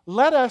shaken,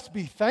 let us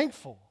be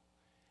thankful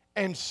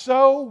and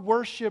so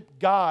worship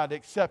God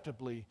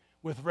acceptably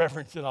with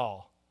reverence and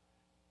awe.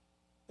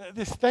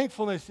 This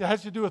thankfulness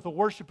has to do with the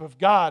worship of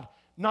God,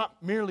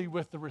 not merely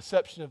with the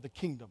reception of the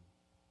kingdom,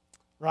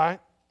 right?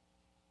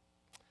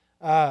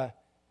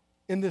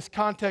 In this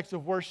context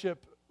of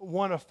worship,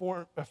 one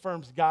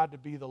affirms God to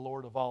be the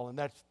Lord of all, and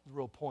that's the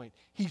real point.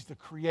 He's the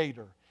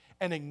creator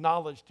and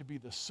acknowledged to be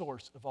the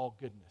source of all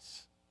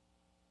goodness.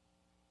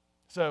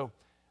 So,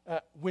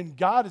 when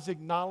God is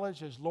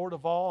acknowledged as Lord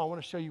of all, I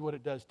want to show you what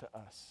it does to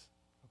us,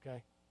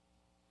 okay?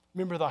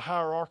 Remember the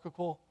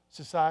hierarchical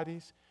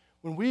societies?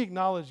 When we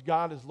acknowledge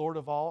God as Lord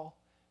of all,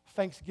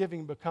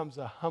 thanksgiving becomes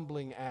a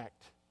humbling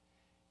act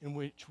in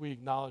which we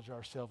acknowledge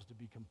ourselves to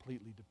be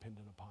completely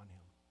dependent upon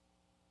Him.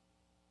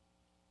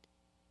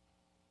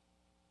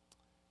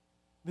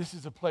 This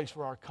is a place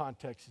where our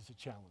context is a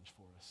challenge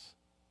for us.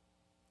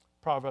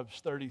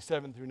 Proverbs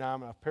 37 through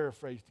 9, I've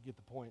paraphrased to get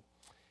the point.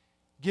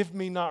 Give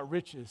me not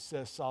riches,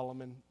 says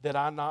Solomon, that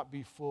I not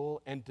be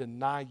full and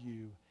deny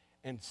you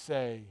and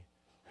say,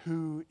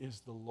 who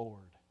is the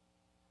Lord?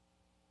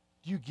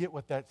 Do you get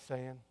what that's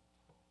saying?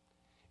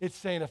 It's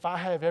saying if I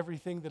have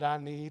everything that I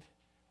need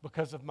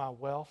because of my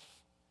wealth,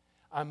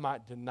 I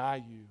might deny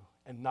you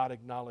and not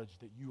acknowledge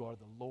that you are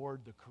the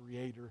Lord, the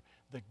creator,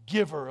 the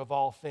giver of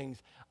all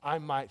things. I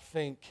might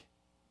think,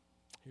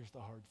 here's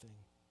the hard thing,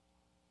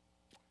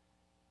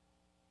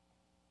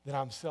 that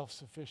I'm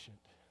self-sufficient.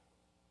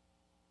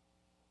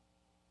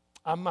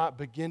 I might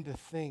begin to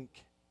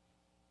think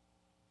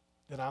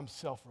that I'm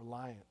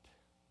self-reliant.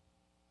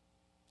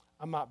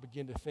 I might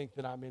begin to think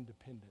that I'm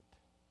independent,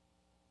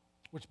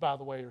 which, by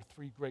the way, are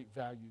three great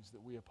values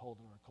that we uphold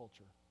in our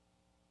culture,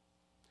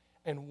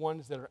 and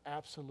ones that are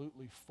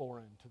absolutely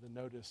foreign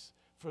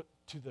to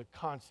to the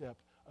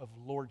concept of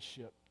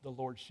lordship, the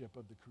lordship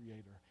of the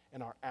Creator,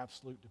 and our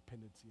absolute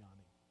dependency on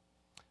Him.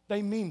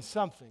 They mean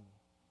something,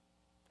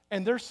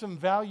 and there's some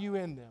value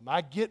in them.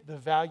 I get the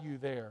value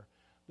there.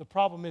 The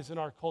problem is in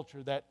our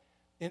culture that,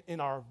 in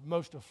our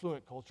most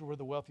affluent culture, we're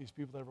the wealthiest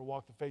people that ever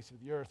walked the face of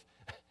the earth,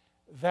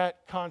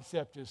 that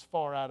concept is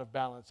far out of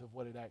balance of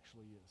what it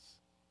actually is.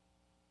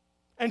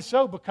 And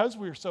so, because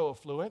we're so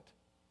affluent,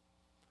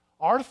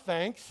 our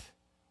thanks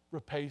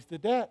repays the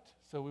debt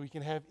so we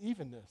can have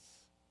evenness.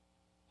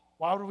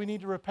 Why would we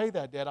need to repay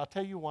that debt? I'll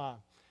tell you why.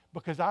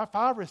 Because if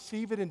I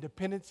receive it in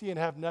dependency and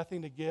have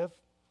nothing to give,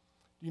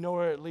 do you know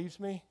where it leaves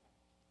me?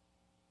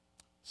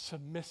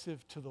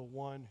 Submissive to the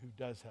one who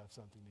does have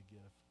something to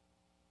give.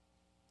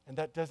 And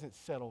that doesn't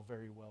settle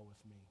very well with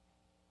me.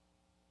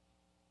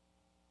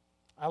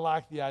 I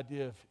like the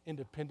idea of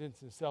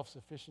independence and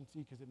self-sufficiency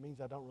because it means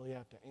I don't really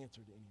have to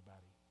answer to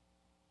anybody.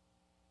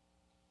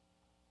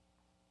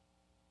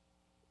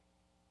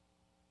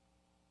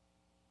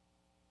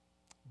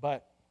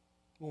 But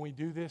when we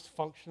do this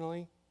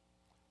functionally,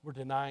 we're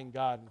denying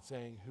God and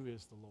saying, who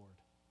is the Lord?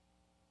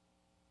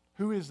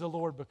 Who is the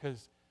Lord?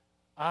 Because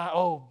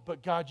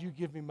but God, you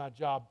give me my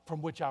job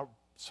from which I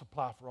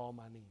supply for all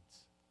my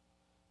needs.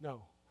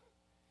 No.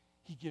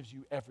 He gives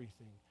you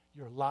everything.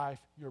 Your life,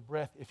 your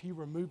breath. If He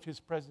removed His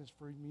presence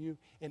from you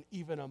in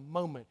even a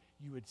moment,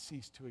 you would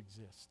cease to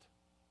exist.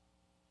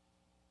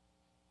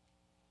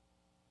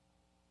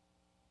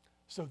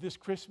 So this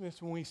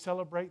Christmas, when we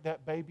celebrate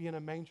that baby in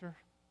a manger,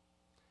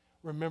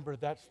 remember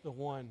that's the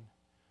one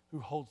who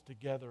holds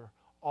together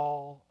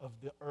all of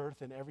the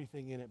earth and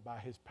everything in it by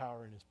His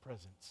power and His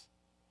presence,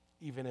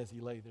 even as He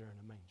lay there in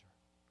a manger.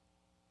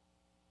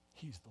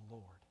 He's the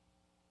Lord.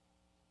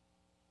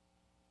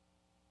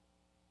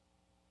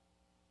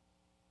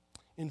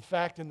 In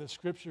fact, in the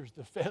Scriptures,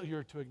 the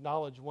failure to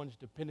acknowledge one's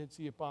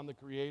dependency upon the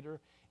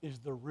Creator is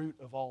the root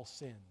of all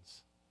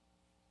sins.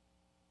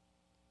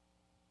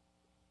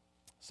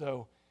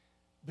 So,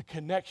 the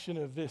connection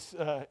of this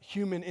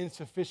human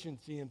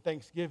insufficiency and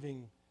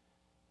thanksgiving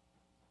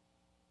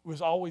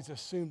was always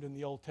assumed in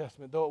the Old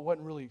Testament, though it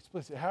wasn't really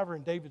explicit. However,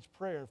 in David's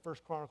prayer in 1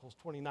 Chronicles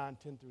 29,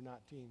 10 through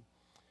 19,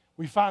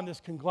 we find this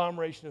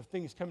conglomeration of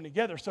things coming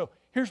together. So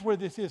here's where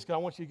this is, because I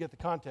want you to get the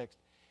context.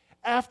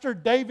 After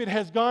David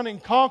has gone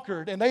and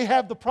conquered, and they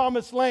have the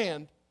promised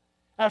land,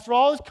 after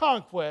all his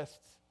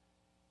conquests,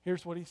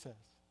 here's what he says.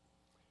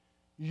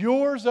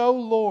 Yours, O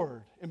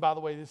Lord, and by the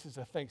way, this is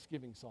a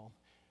thanksgiving psalm.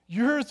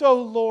 Yours,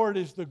 O Lord,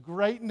 is the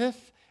greatness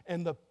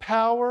and the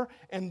power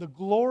and the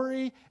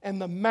glory and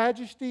the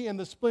majesty and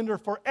the splendor,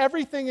 for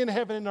everything in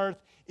heaven and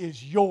earth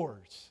is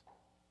yours.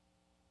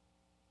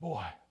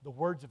 Boy, the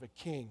words of a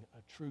king,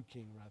 a true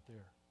king right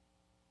there.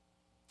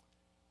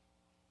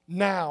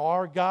 Now,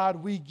 our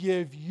God, we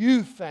give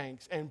you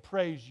thanks and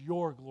praise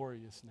your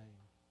glorious name.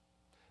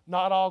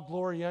 Not all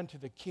glory unto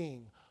the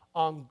King,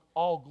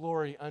 all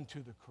glory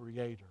unto the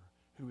Creator,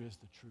 who is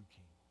the true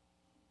King.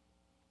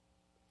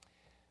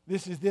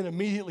 This is then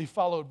immediately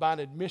followed by an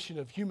admission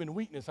of human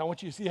weakness. I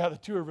want you to see how the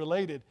two are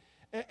related.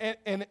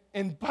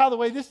 And by the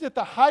way, this is at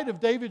the height of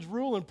David's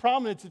rule and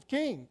prominence as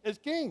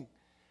king,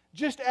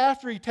 just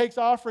after he takes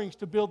offerings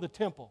to build the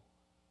temple.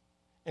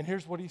 And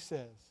here's what he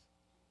says.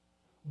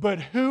 But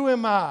who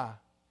am I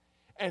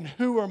and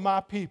who are my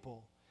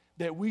people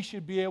that we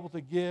should be able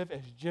to give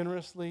as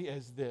generously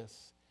as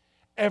this?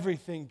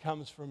 Everything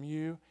comes from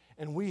you,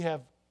 and we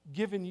have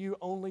given you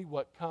only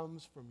what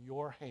comes from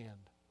your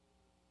hand.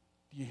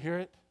 Do you hear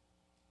it?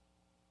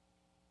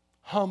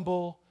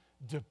 Humble,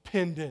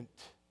 dependent,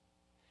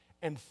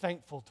 and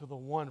thankful to the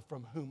one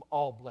from whom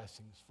all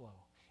blessings flow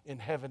in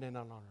heaven and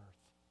on earth,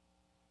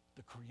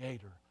 the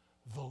Creator,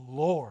 the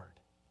Lord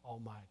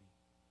Almighty.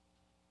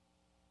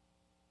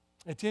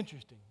 It's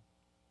interesting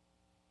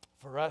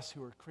for us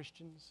who are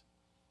Christians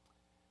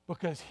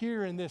because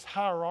here in this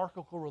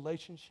hierarchical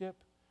relationship,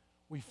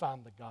 we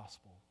find the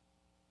gospel,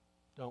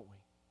 don't we?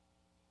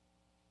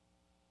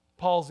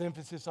 Paul's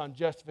emphasis on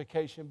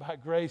justification by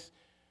grace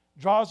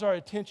draws our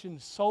attention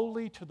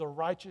solely to the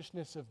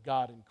righteousness of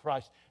God in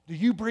Christ. Do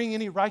you bring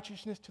any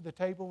righteousness to the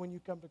table when you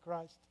come to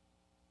Christ?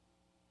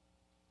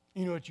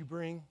 You know what you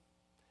bring?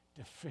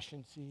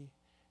 Deficiency,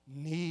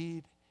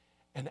 need,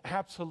 and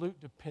absolute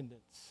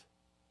dependence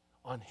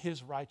on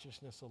His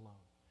righteousness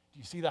alone. Do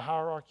you see the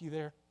hierarchy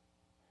there?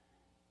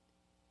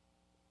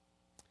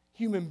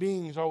 Human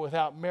beings are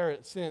without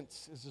merit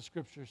since, as the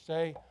Scriptures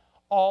say,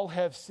 all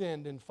have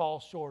sinned and fall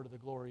short of the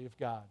glory of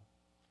God.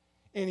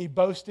 Any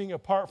boasting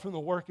apart from the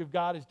work of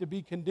God is to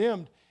be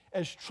condemned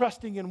as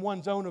trusting in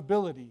one's own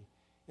ability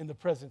in the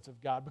presence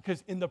of God.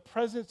 Because in the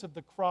presence of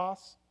the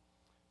cross,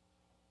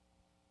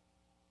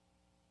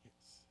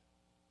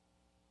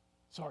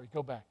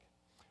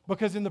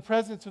 Because in the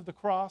presence of the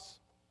cross,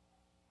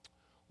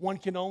 one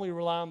can only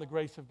rely on the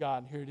grace of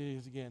God. And here it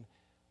is again.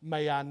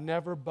 May I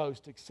never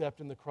boast except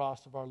in the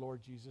cross of our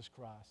Lord Jesus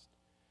Christ,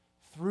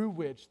 through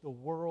which the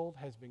world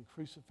has been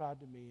crucified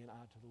to me and I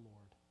to the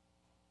Lord.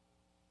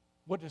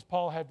 What does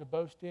Paul have to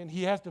boast in?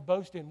 He has to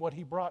boast in what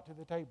he brought to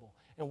the table.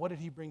 And what did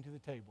he bring to the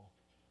table?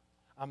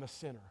 I'm a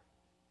sinner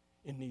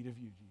in need of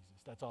you,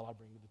 Jesus. That's all I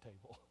bring to the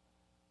table.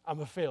 I'm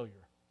a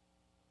failure.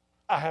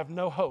 I have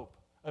no hope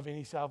of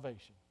any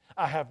salvation.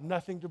 I have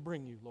nothing to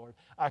bring you, Lord.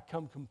 I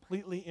come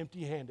completely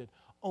empty-handed,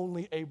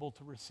 only able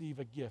to receive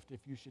a gift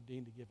if you should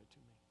deign to give it to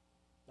me.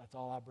 That's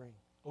all I bring.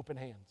 Open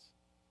hands.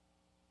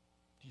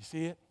 Do you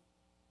see it?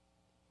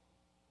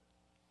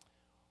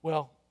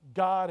 Well,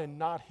 God and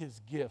not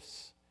His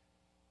gifts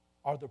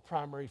are the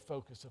primary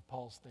focus of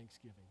Paul's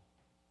thanksgiving.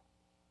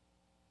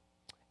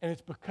 And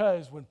it's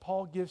because when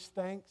Paul gives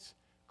thanks,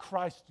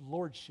 Christ's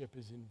lordship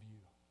is in view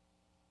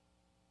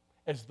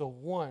as the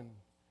one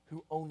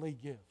who only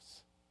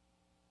gives.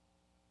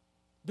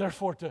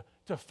 Therefore,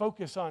 to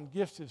focus on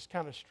gifts is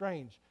kind of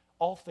strange.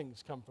 All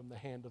things come from the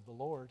hand of the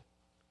Lord.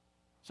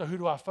 So who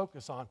do I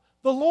focus on?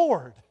 The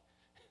Lord.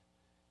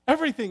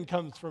 Everything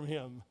comes from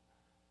Him.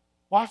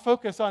 Why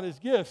focus on His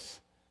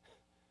gifts?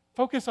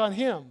 Focus on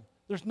Him.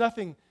 There's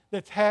nothing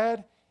that's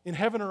had in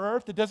heaven or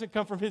earth that doesn't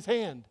come from His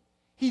hand.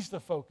 He's the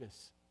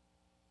focus.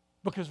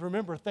 Because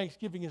remember,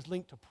 thanksgiving is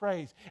linked to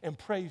praise and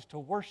praise to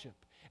worship.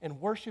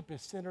 And worship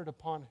is centered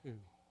upon who?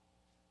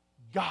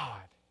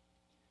 God.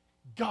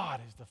 God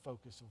is the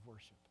focus of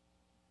worship.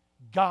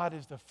 God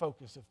is the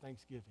focus of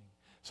thanksgiving.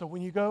 So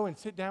when you go and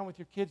sit down with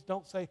your kids,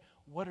 don't say,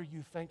 what are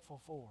you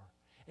thankful for?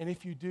 And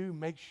if you do,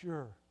 make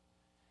sure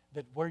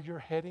that where you're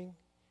heading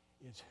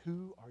is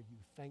who are you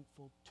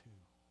thankful to?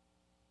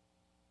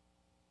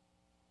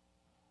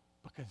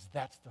 Because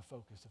that's the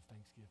focus of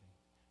Thanksgiving.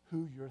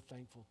 Who you're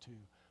thankful to.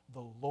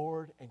 The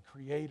Lord and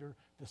Creator,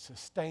 the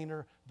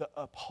sustainer, the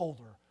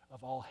upholder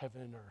of all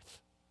heaven and earth.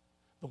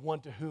 The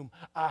one to whom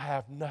I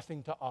have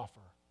nothing to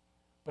offer,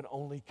 but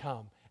only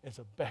come as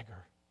a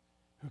beggar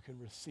who can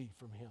receive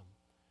from Him,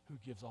 who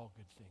gives all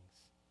good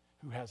things,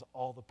 who has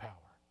all the power.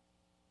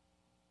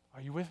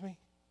 Are you with me?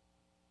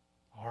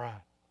 All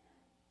right.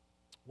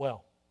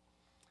 Well,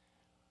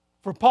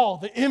 for Paul,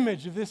 the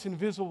image of this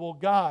invisible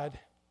God,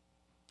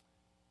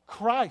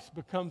 Christ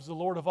becomes the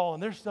Lord of all.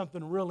 And there's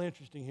something real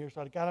interesting here,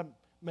 so I got to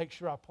make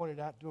sure I point it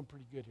out. Doing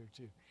pretty good here,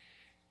 too.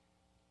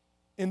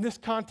 In this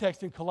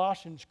context, in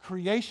Colossians,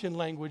 creation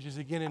language is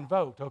again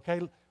invoked,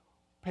 okay?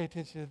 Pay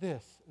attention to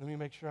this. Let me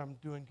make sure I'm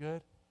doing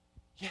good.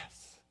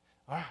 Yes.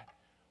 All right.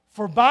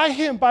 For by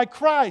Him, by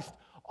Christ,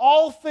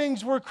 all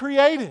things were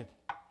created.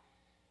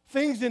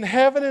 Things in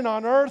heaven and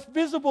on earth,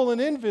 visible and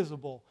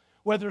invisible,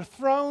 whether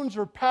thrones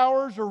or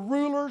powers or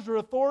rulers or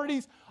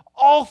authorities,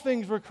 all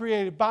things were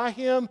created by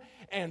Him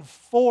and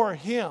for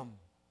Him.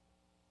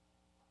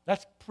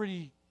 That's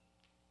pretty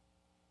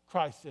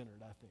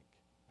Christ-centered, I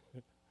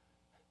think.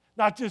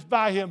 Not just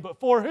by Him, but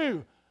for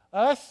who?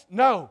 Us?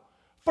 No.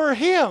 For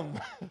Him.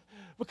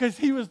 Because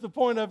He was the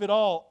point of it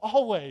all,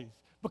 always.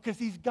 Because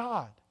He's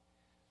God.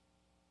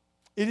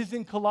 It is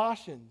in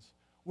Colossians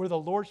where the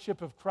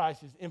lordship of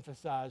Christ is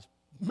emphasized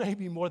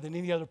maybe more than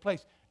any other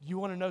place. Do you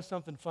want to know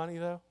something funny,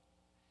 though?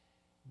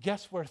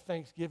 Guess where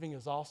Thanksgiving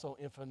is also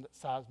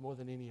emphasized more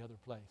than any other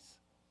place?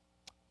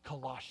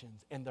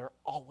 Colossians, and they're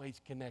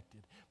always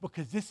connected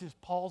because this is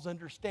Paul's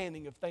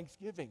understanding of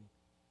Thanksgiving.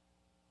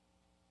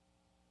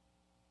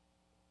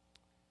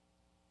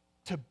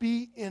 To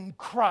be in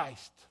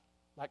Christ,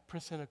 like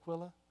Priscilla and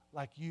Aquila,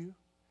 like you,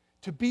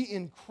 to be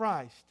in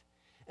Christ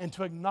and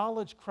to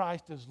acknowledge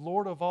Christ as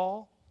Lord of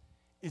all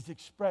is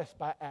expressed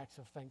by acts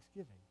of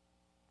thanksgiving.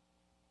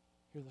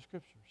 Hear the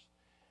scriptures.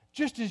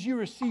 Just as you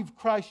received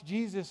Christ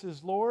Jesus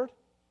as Lord,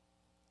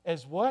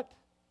 as what?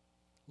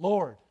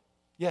 Lord.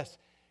 Yes.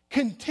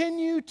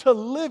 Continue to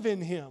live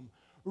in Him,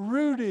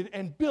 rooted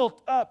and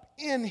built up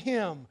in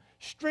Him,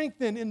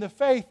 strengthened in the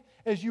faith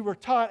as you were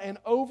taught, and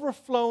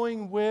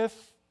overflowing with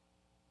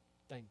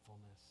thankfulness.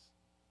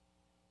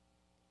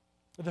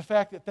 The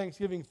fact that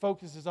Thanksgiving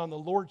focuses on the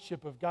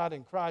lordship of God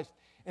in Christ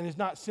and is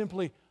not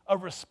simply a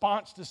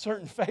response to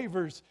certain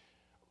favors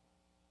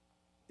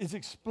is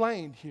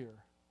explained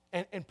here,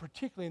 and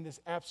particularly in this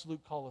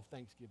absolute call of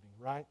thanksgiving,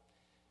 right?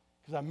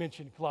 Because I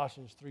mentioned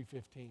Colossians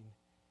 3:15,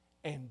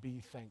 and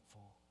be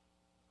thankful.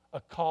 A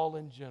call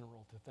in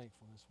general to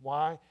thankfulness.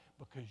 Why?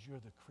 Because you're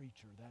the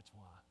creature, that's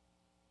why.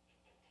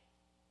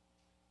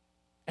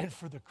 And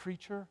for the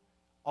creature,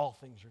 all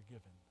things are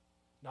given.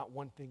 Not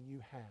one thing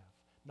you have,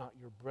 not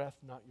your breath,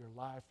 not your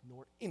life,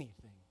 nor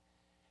anything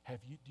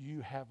do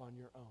you have on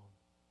your own.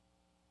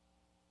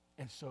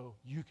 And so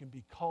you can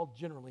be called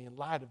generally in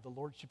light of the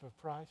lordship of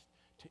Christ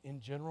to,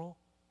 in general,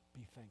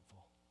 be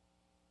thankful.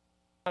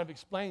 Kind of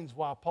explains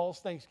why Paul's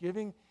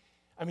thanksgiving,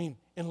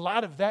 in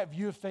light of that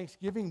view of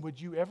thanksgiving, would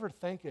you ever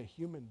thank a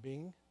human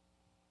being?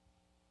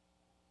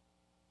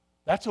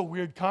 That's a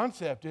weird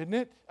concept, isn't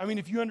it?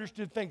 If you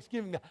understood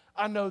Thanksgiving,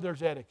 I know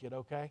there's etiquette,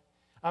 okay?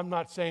 I'm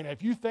not saying that.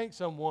 If you thank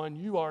someone,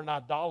 you are an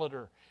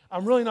idolater.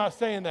 I'm really not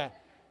saying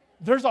that.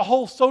 There's a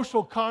whole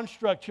social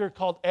construct here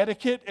called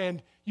etiquette,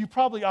 and you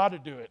probably ought to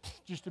do it,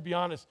 just to be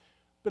honest.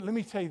 But let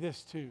me tell you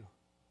this, too.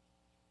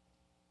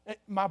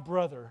 My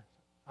brother,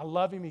 I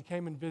love him. He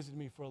came and visited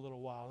me for a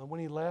little while. And when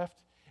he left,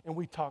 and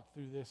we talked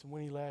through this, and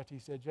when he left, he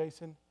said,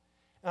 Jason,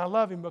 and I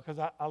love him because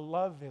I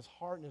love his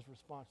heart and his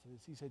response to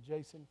this. He said,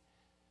 Jason,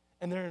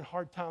 and they're in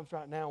hard times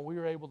right now. We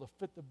were able to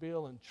fit the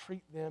bill and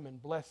treat them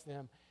and bless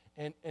them,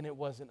 and it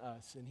wasn't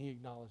us. And he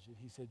acknowledged it.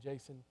 He said,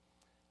 Jason,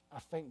 I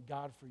thank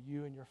God for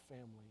you and your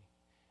family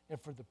and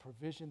for the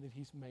provision that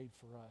He's made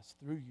for us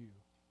through you.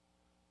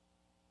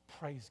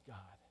 Praise God.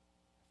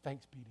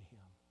 Thanks be to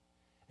Him.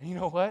 And you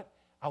know what?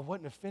 I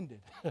wasn't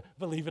offended,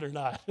 believe it or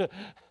not.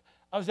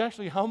 I was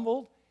actually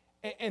humbled,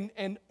 and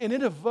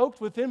it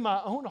evoked within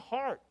my own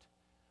heart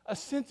a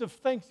sense of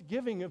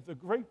thanksgiving of the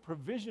great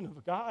provision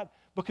of God,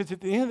 because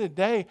at the end of the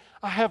day,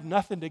 I have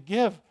nothing to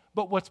give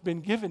but what's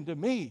been given to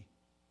me.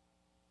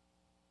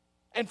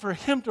 And for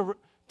Him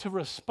to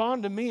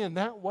respond to me in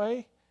that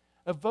way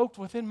evoked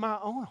within my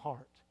own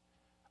heart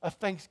a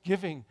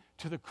thanksgiving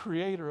to the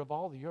Creator of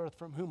all the earth,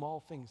 from whom all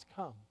things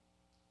come.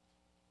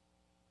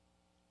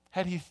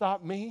 Had He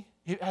thanked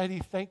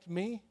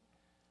me,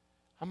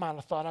 I might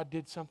have thought I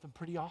did something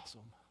pretty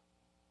awesome.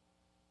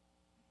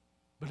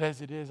 But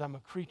as it is, I'm a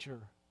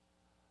creature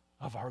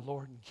of our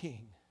Lord and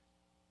King.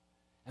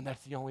 And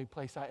that's the only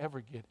place I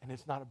ever get, and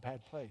it's not a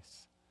bad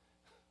place.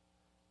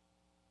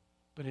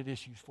 But it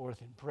issues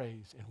forth in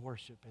praise and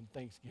worship and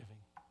thanksgiving.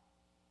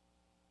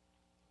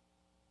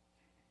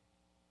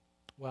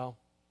 Well,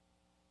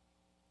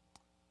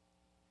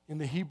 in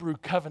the Hebrew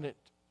covenant,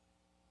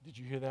 did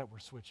you hear that? We're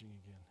switching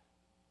again.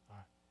 All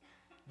right.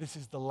 This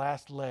is the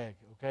last leg,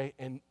 okay?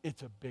 And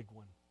it's a big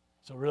one.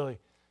 So really,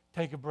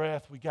 take a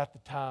breath. We got the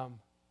time.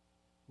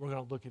 We're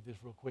going to look at this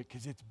real quick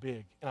because it's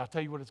big. And I'll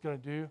tell you what it's going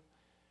to do.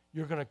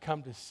 You're going to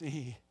come to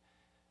see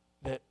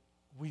that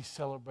we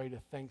celebrate a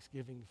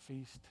Thanksgiving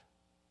feast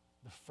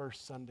the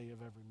first Sunday of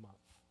every month.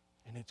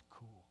 And it's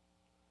cool.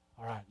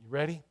 All right, you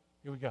ready?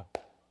 Here we go.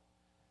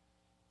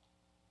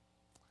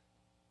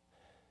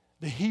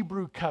 The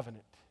Hebrew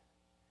covenant.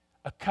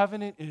 A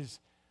covenant is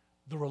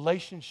the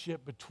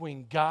relationship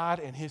between God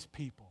and His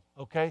people,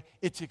 okay?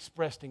 It's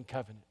expressed in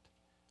covenant,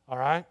 all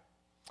right?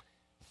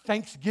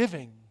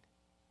 Thanksgiving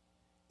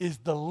is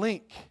the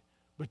link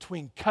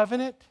between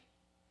covenant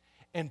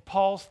and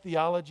Paul's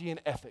theology and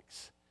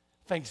ethics.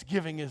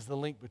 Thanksgiving is the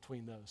link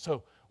between those.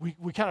 So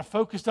we kind of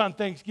focused on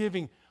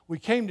Thanksgiving. We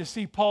came to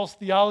see Paul's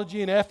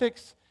theology and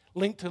ethics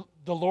linked to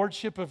the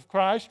lordship of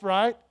Christ,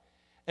 right?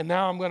 And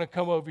now I'm going to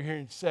come over here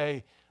and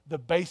say the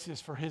basis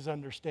for his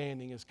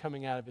understanding is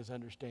coming out of his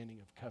understanding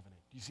of covenant.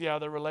 Do you see how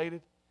they're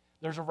related?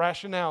 There's a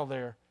rationale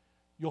there.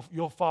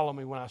 You'll follow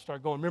me when I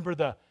start going. Remember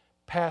the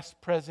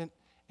past, present,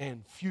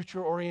 and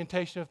future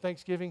orientation of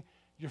Thanksgiving?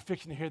 You're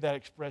fixing to hear that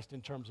expressed in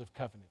terms of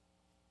covenant.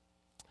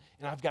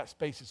 And I've got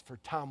spaces for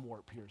time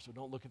warp here, so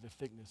don't look at the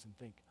thickness and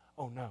think,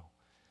 oh no.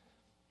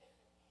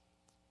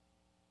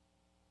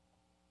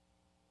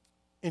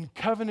 In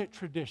covenant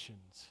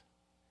traditions,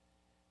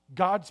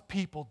 God's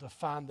people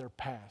define their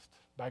past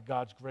by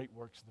God's great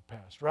works of the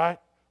past, right?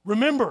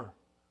 Remember,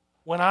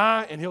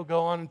 and he'll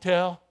go on and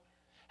tell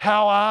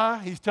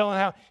he's telling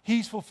how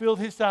he's fulfilled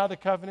his side of the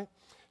covenant.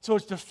 So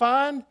it's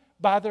defined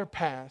by their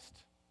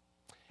past,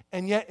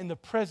 and yet in the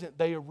present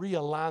they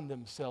realign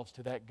themselves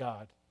to that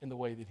God in the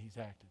way that he's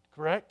acted.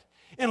 Correct?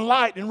 In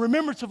light and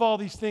remembrance of all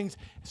these things,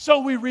 so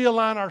we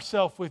realign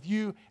ourselves with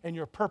you and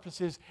your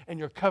purposes and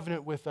your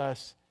covenant with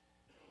us,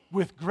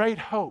 with great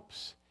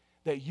hopes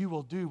that you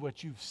will do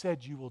what you've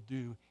said you will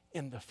do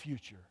in the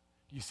future.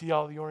 Do you see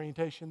all the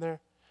orientation there?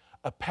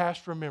 A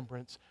past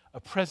remembrance, a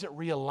present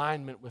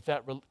realignment with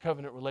that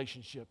covenant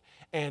relationship,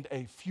 and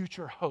a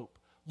future hope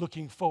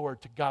looking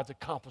forward to God's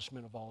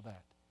accomplishment of all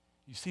that.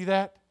 You see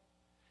that?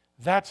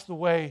 That's the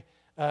way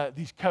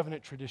these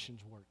covenant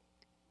traditions work.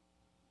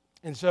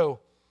 And so,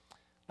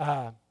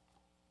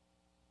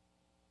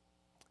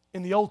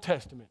 in the Old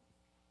Testament,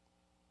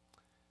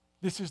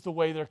 this is the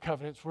way their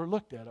covenants were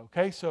looked at,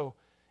 okay? So,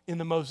 in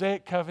the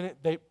Mosaic covenant,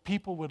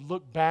 people would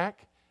look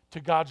back to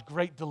God's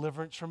great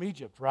deliverance from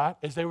Egypt, right?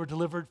 As they were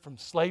delivered from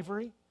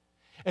slavery,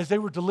 as they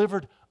were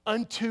delivered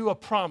unto a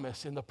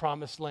promise in the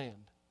promised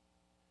land,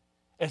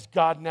 as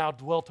God now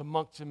dwelt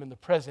amongst them in the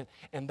present,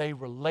 and they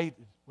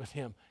related with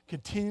him,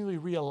 continually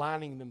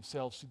realigning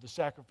themselves through the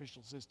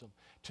sacrificial system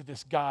to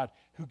this God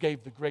who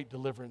gave the great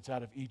deliverance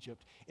out of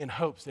Egypt in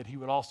hopes that he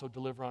would also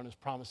deliver on his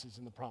promises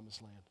in the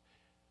promised land.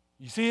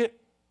 You see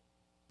it?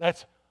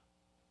 That's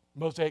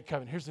Mosaic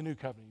covenant. Here's the new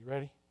covenant. You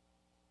ready?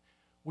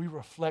 We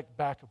reflect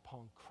back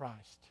upon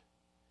Christ,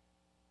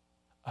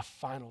 a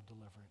final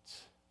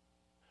deliverance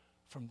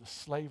from the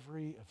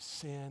slavery of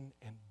sin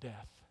and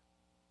death.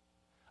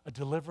 A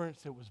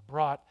deliverance that was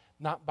brought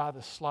not by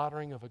the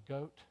slaughtering of a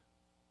goat,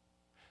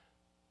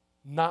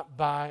 not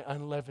by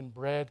unleavened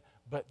bread,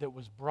 but that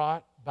was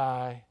brought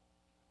by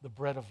the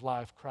bread of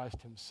life,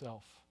 Christ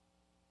himself.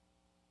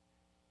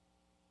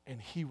 And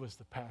he was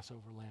the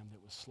Passover lamb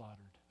that was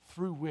slaughtered,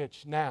 through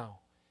which now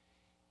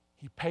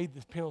he paid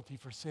the penalty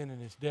for sin in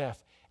his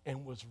death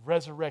and was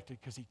resurrected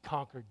because he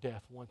conquered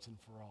death once and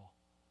for all.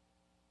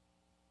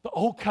 The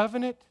old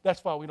covenant,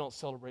 that's why we don't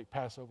celebrate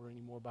Passover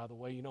anymore, by the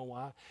way. You know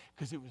why?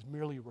 Because it was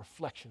merely a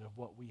reflection of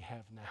what we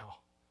have now.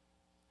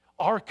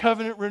 Our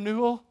covenant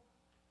renewal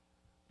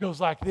goes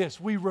like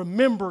this. We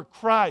remember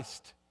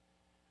Christ.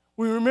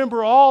 We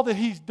remember all that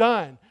he's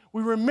done.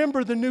 We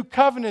remember the new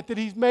covenant that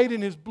he's made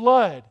in his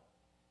blood.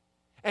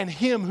 And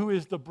him who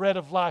is the bread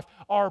of life,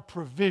 our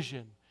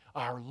provision,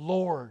 our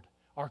Lord,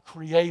 our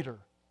Creator.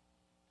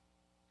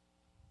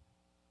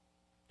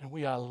 And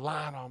we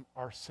align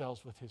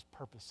ourselves with his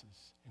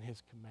purposes and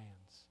his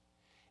commands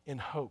in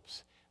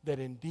hopes that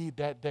indeed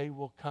that day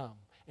will come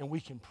and we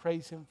can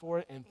praise him for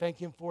it and thank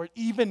him for it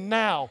even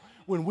now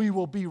when we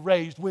will be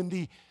raised, when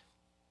the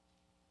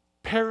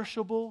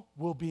perishable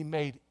will be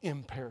made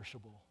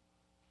imperishable,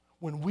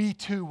 when we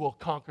too will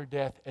conquer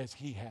death as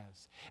he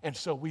has. And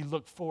so we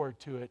look forward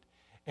to it,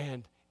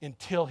 and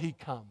until he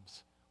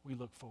comes, we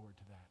look forward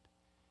to that.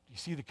 Do you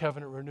see the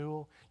covenant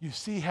renewal? You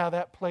see how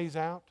that plays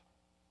out?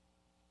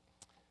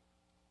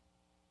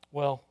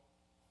 Well,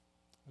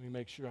 let me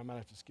make sure. I might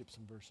have to skip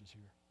some verses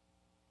here.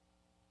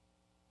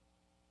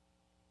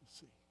 Let's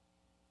see.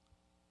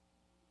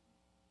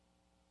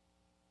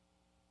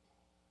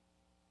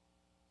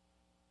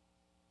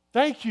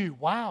 Thank you.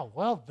 Wow,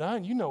 well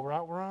done. You know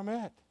right where I'm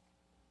at.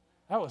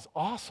 That was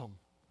awesome.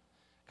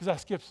 Because I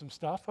skipped some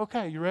stuff.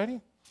 Okay, you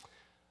ready?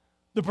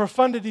 The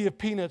profundity of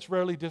peanuts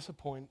rarely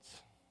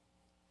disappoints.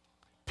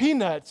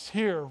 Peanuts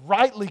here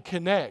rightly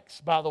connects,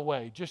 by the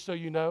way, just so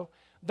you know.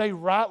 They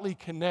rightly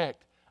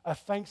connect a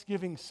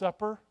Thanksgiving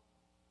supper,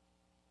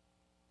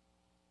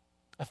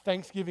 a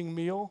Thanksgiving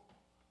meal,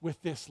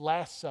 with this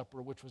Last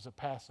Supper, which was a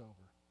Passover.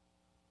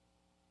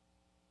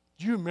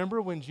 Do you remember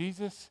when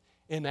Jesus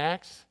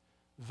enacts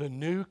the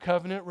new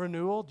covenant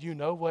renewal? Do you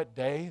know what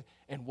day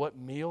and what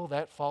meal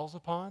that falls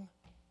upon?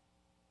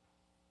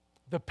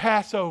 The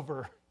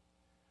Passover.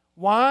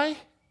 Why?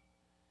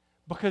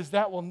 Because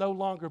that will no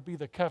longer be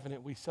the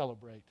covenant we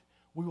celebrate.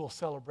 We will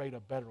celebrate a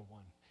better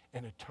one,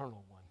 an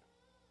eternal one,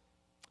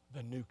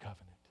 the new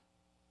covenant.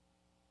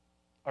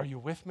 Are you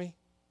with me?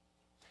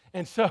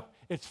 And so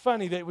it's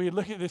funny that we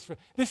look at this.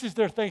 This is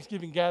their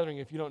Thanksgiving gathering,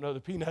 if you don't know the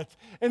peanuts.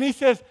 And he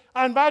says,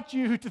 I invite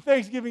you to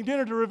Thanksgiving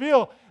dinner to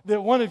reveal that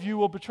one of you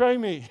will betray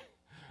me.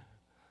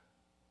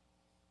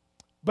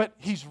 But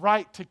he's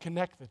right to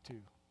connect the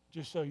two,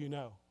 just so you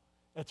know.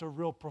 That's a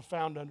real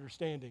profound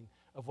understanding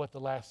of what the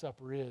Last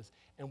Supper is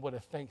and what a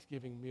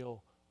Thanksgiving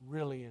meal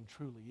really and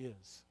truly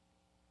is.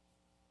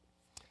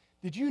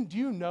 Do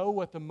you know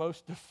what the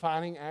most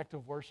defining act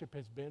of worship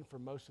has been for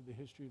most of the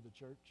history of the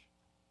church?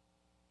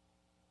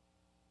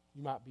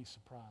 You might be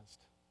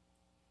surprised.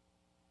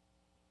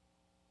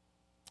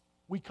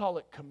 We call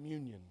it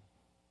communion.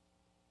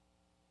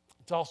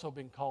 It's also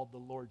been called the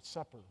Lord's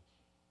Supper.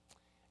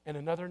 And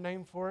another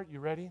name for it, you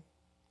ready?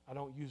 I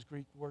don't use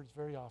Greek words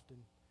very often.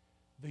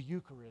 The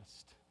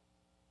Eucharist.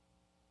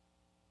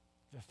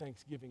 The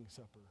Thanksgiving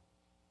supper.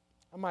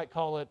 I might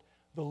call it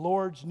the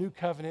Lord's New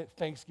Covenant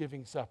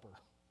Thanksgiving Supper.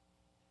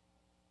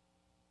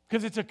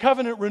 Because it's a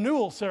covenant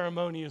renewal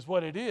ceremony is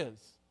what it is.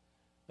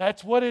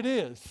 That's what it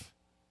is.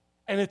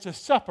 And it's a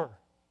supper,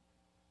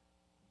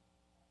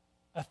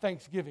 a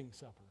Thanksgiving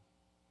supper.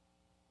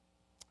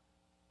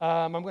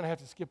 I'm going to have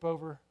to skip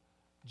over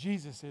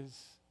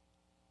Jesus'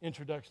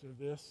 introduction of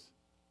this.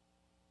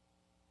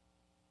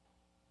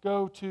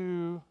 Go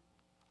to,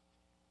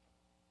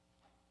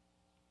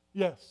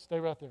 yes, stay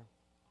right there.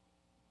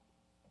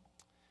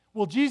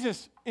 Well,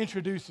 Jesus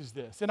introduces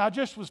this, and I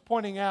just was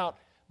pointing out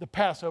the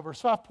Passover,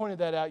 so I've pointed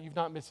that out. You've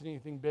not missed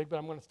anything big, but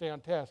I'm going to stay on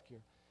task here.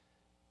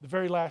 The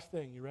very last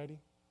thing, you ready?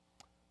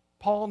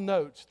 Paul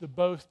notes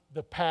both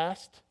the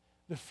past,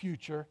 the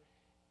future,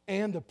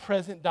 and the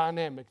present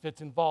dynamic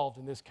that's involved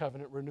in this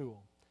covenant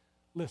renewal.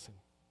 Listen,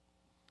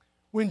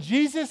 when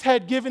Jesus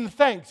had given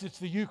thanks, it's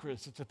the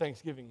Eucharist, it's a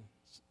Thanksgiving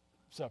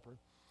supper,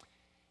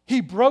 he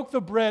broke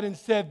the bread and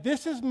said,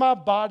 "This is my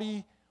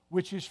body,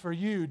 which is for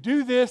you.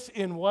 Do this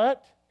in"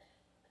 what?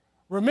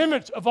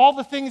 Remembrance of all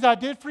the things I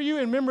did for you,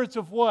 in remembrance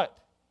of what?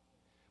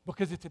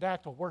 Because it's an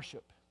act of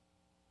worship.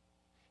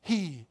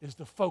 He is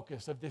the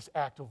focus of this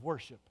act of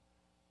worship.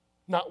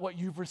 Not what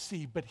you've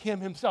received, but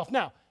Him Himself.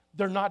 Now,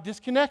 they're not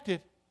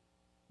disconnected,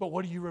 but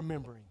what are you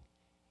remembering?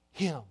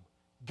 Him,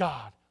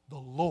 God, the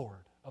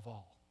Lord of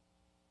all.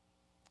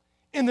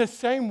 In the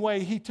same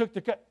way, He took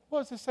the cup.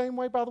 Well, it's the same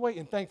way, by the way,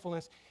 in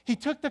thankfulness. He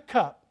took the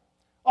cup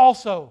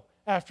also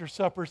after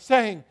supper,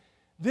 saying,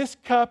 "This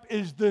cup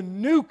is the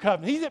new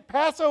covenant." He's at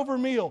Passover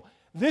meal.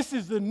 This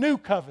is the new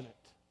covenant,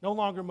 no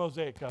longer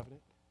Mosaic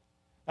covenant.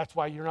 That's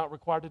why you're not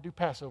required to do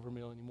Passover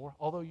meal anymore,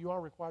 although you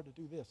are required to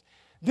do this.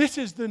 "This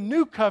is the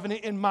new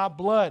covenant in my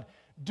blood.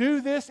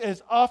 Do this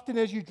as often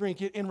as you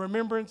drink it in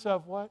remembrance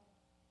of" what?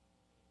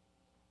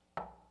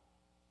 Of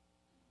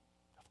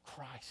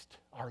Christ,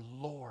 our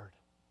Lord,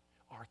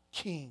 our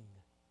King,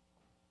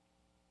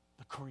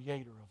 the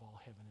Creator of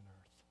all heaven and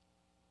earth.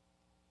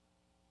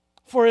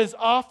 "For as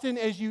often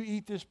as you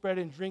eat this bread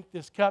and drink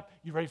this cup,"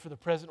 you ready for the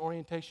present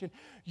orientation?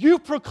 "You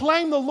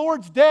proclaim the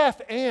Lord's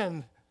death,"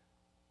 and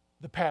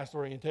the past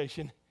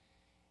orientation.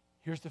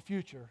 Here's the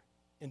future,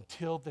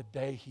 "until the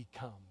day He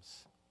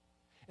comes."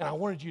 And I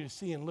wanted you to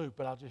see in Luke,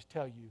 but I'll just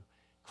tell you,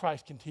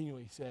 Christ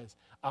continually says,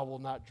 "I will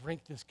not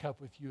drink this cup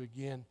with you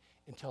again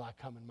until I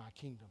come in my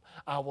kingdom.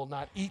 I will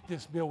not eat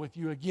this meal with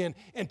you again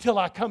until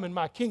I come in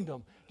my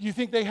kingdom." Do you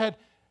think they had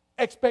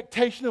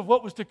expectation of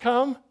what was to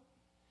come?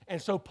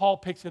 And so Paul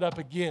picks it up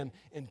again,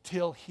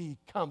 "until He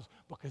comes,"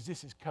 because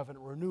this is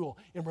covenant renewal.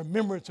 In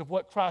remembrance of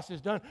what Christ has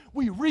done,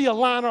 we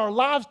realign our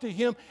lives to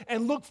Him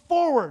and look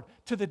forward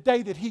to the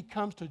day that He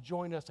comes to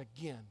join us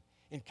again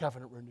in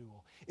covenant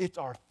renewal. It's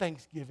our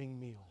Thanksgiving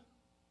meal.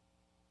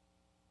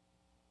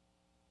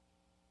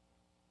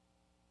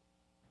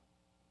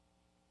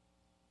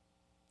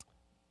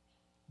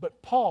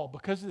 But Paul,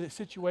 because of the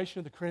situation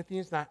of the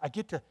Corinthians, and I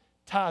get to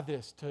tie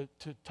this to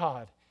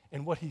Todd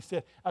and what he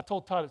said. I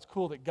told Todd it's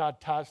cool that God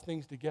ties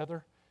things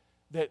together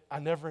that I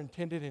never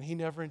intended and he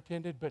never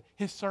intended, but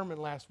his sermon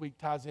last week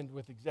ties in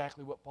with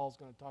exactly what Paul's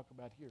going to talk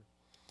about here.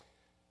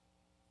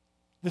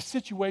 The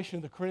situation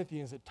of the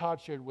Corinthians that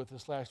Todd shared with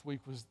us last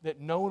week was that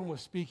no one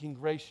was speaking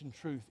grace and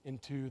truth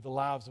into the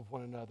lives of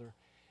one another.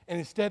 And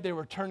instead, they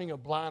were turning a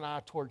blind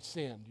eye towards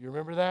sin. Do you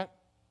remember that?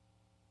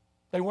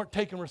 They weren't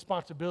taking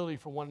responsibility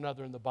for one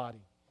another in the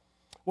body.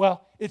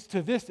 Well, it's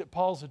to this that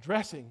Paul's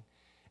addressing.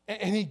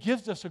 And he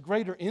gives us a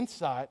greater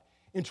insight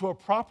into a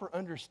proper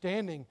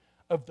understanding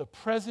of the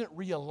present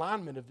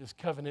realignment of this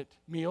covenant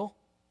meal,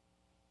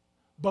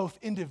 both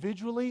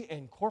individually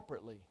and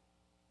corporately,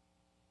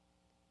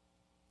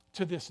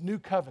 to this new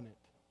covenant.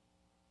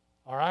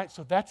 All right,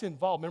 so that's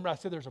involved. Remember I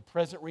said there's a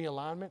present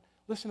realignment?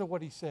 Listen to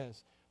what he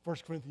says,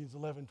 1 Corinthians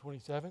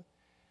 11:27.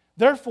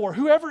 "Therefore,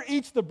 whoever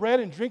eats the bread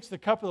and drinks the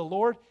cup of the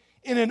Lord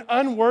in an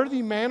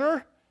unworthy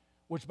manner,"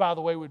 which by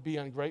the way would be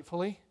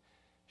ungratefully,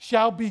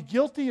 "shall be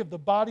guilty of the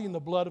body and the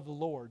blood of the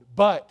Lord.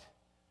 But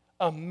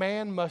a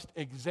man must,"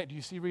 do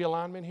you see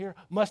realignment here?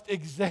 "Must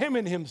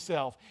examine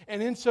himself,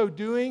 and in so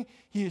doing,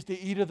 he is to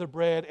eat of the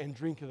bread and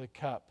drink of the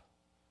cup."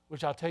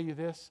 Which I'll tell you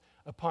this,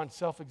 upon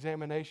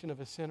self-examination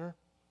of a sinner,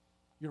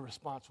 your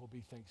response will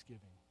be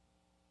thanksgiving.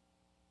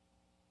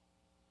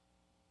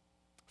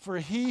 "For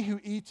he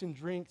who eats and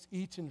drinks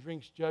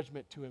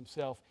judgment to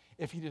himself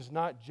if he does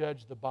not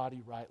judge the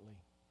body rightly."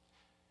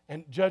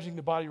 And judging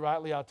the body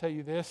rightly, I'll tell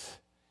you this,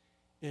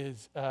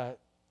 is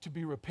to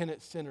be repentant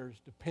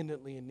sinners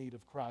dependently in need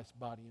of Christ's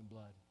body and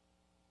blood.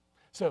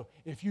 So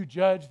if you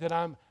judge that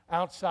I'm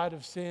outside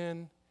of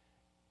sin,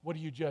 what are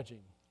you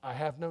judging? I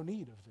have no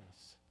need of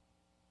this.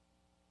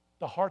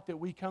 The heart that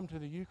we come to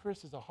the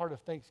Eucharist is a heart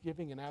of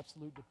thanksgiving and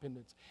absolute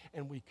dependence.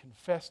 And we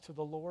confess to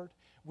the Lord,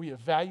 we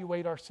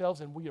evaluate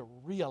ourselves, and we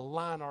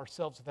realign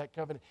ourselves to that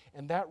covenant.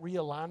 And that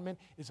realignment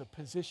is a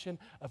position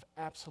of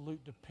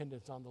absolute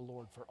dependence on the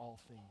Lord for all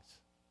things.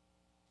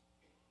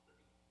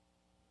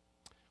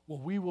 Well,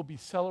 we will be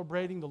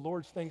celebrating the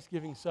Lord's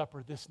Thanksgiving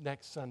Supper this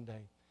next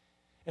Sunday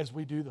as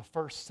we do the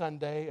first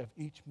Sunday of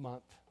each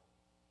month.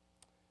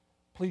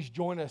 Please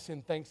join us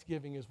in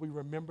thanksgiving as we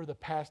remember the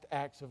past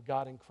acts of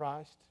God in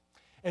Christ,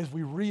 as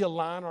we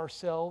realign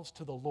ourselves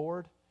to the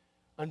Lord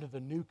under the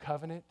new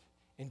covenant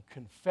in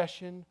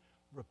confession,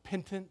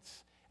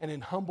 repentance, and in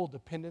humble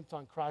dependence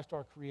on Christ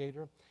our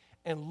Creator,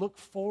 and look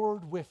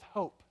forward with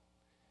hope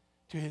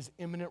to his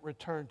imminent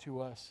return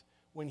to us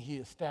when he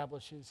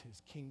establishes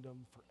his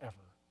kingdom forever.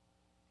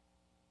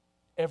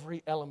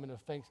 Every element of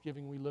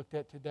Thanksgiving we looked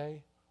at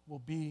today will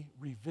be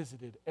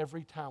revisited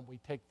every time we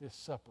take this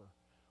supper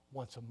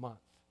once a month.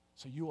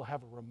 So you will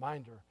have a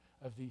reminder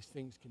of these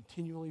things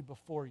continually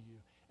before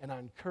you, and I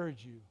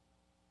encourage you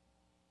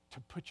to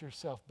put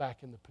yourself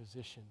back in the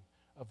position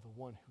of the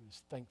one who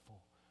is thankful,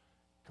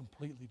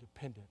 completely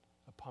dependent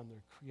upon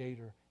their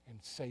Creator and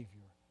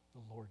Savior,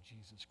 the Lord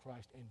Jesus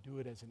Christ, and do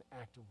it as an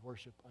act of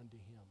worship unto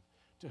him,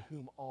 to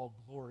whom all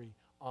glory,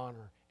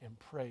 honor, and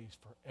praise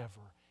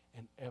forever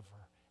and ever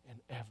and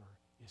ever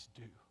is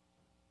due.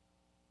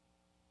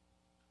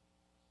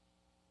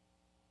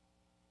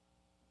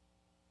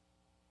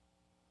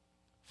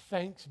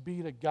 Thanks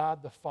be to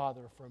God the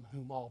Father, from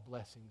whom all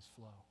blessings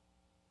flow.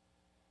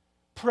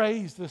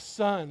 Praise the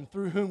Son,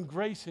 through whom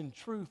grace and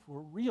truth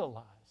were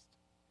realized.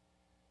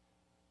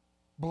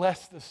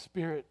 Bless the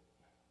Spirit,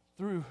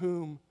 through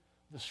whom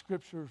the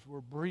Scriptures were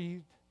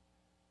breathed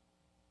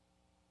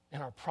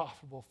and are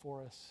profitable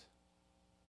for us.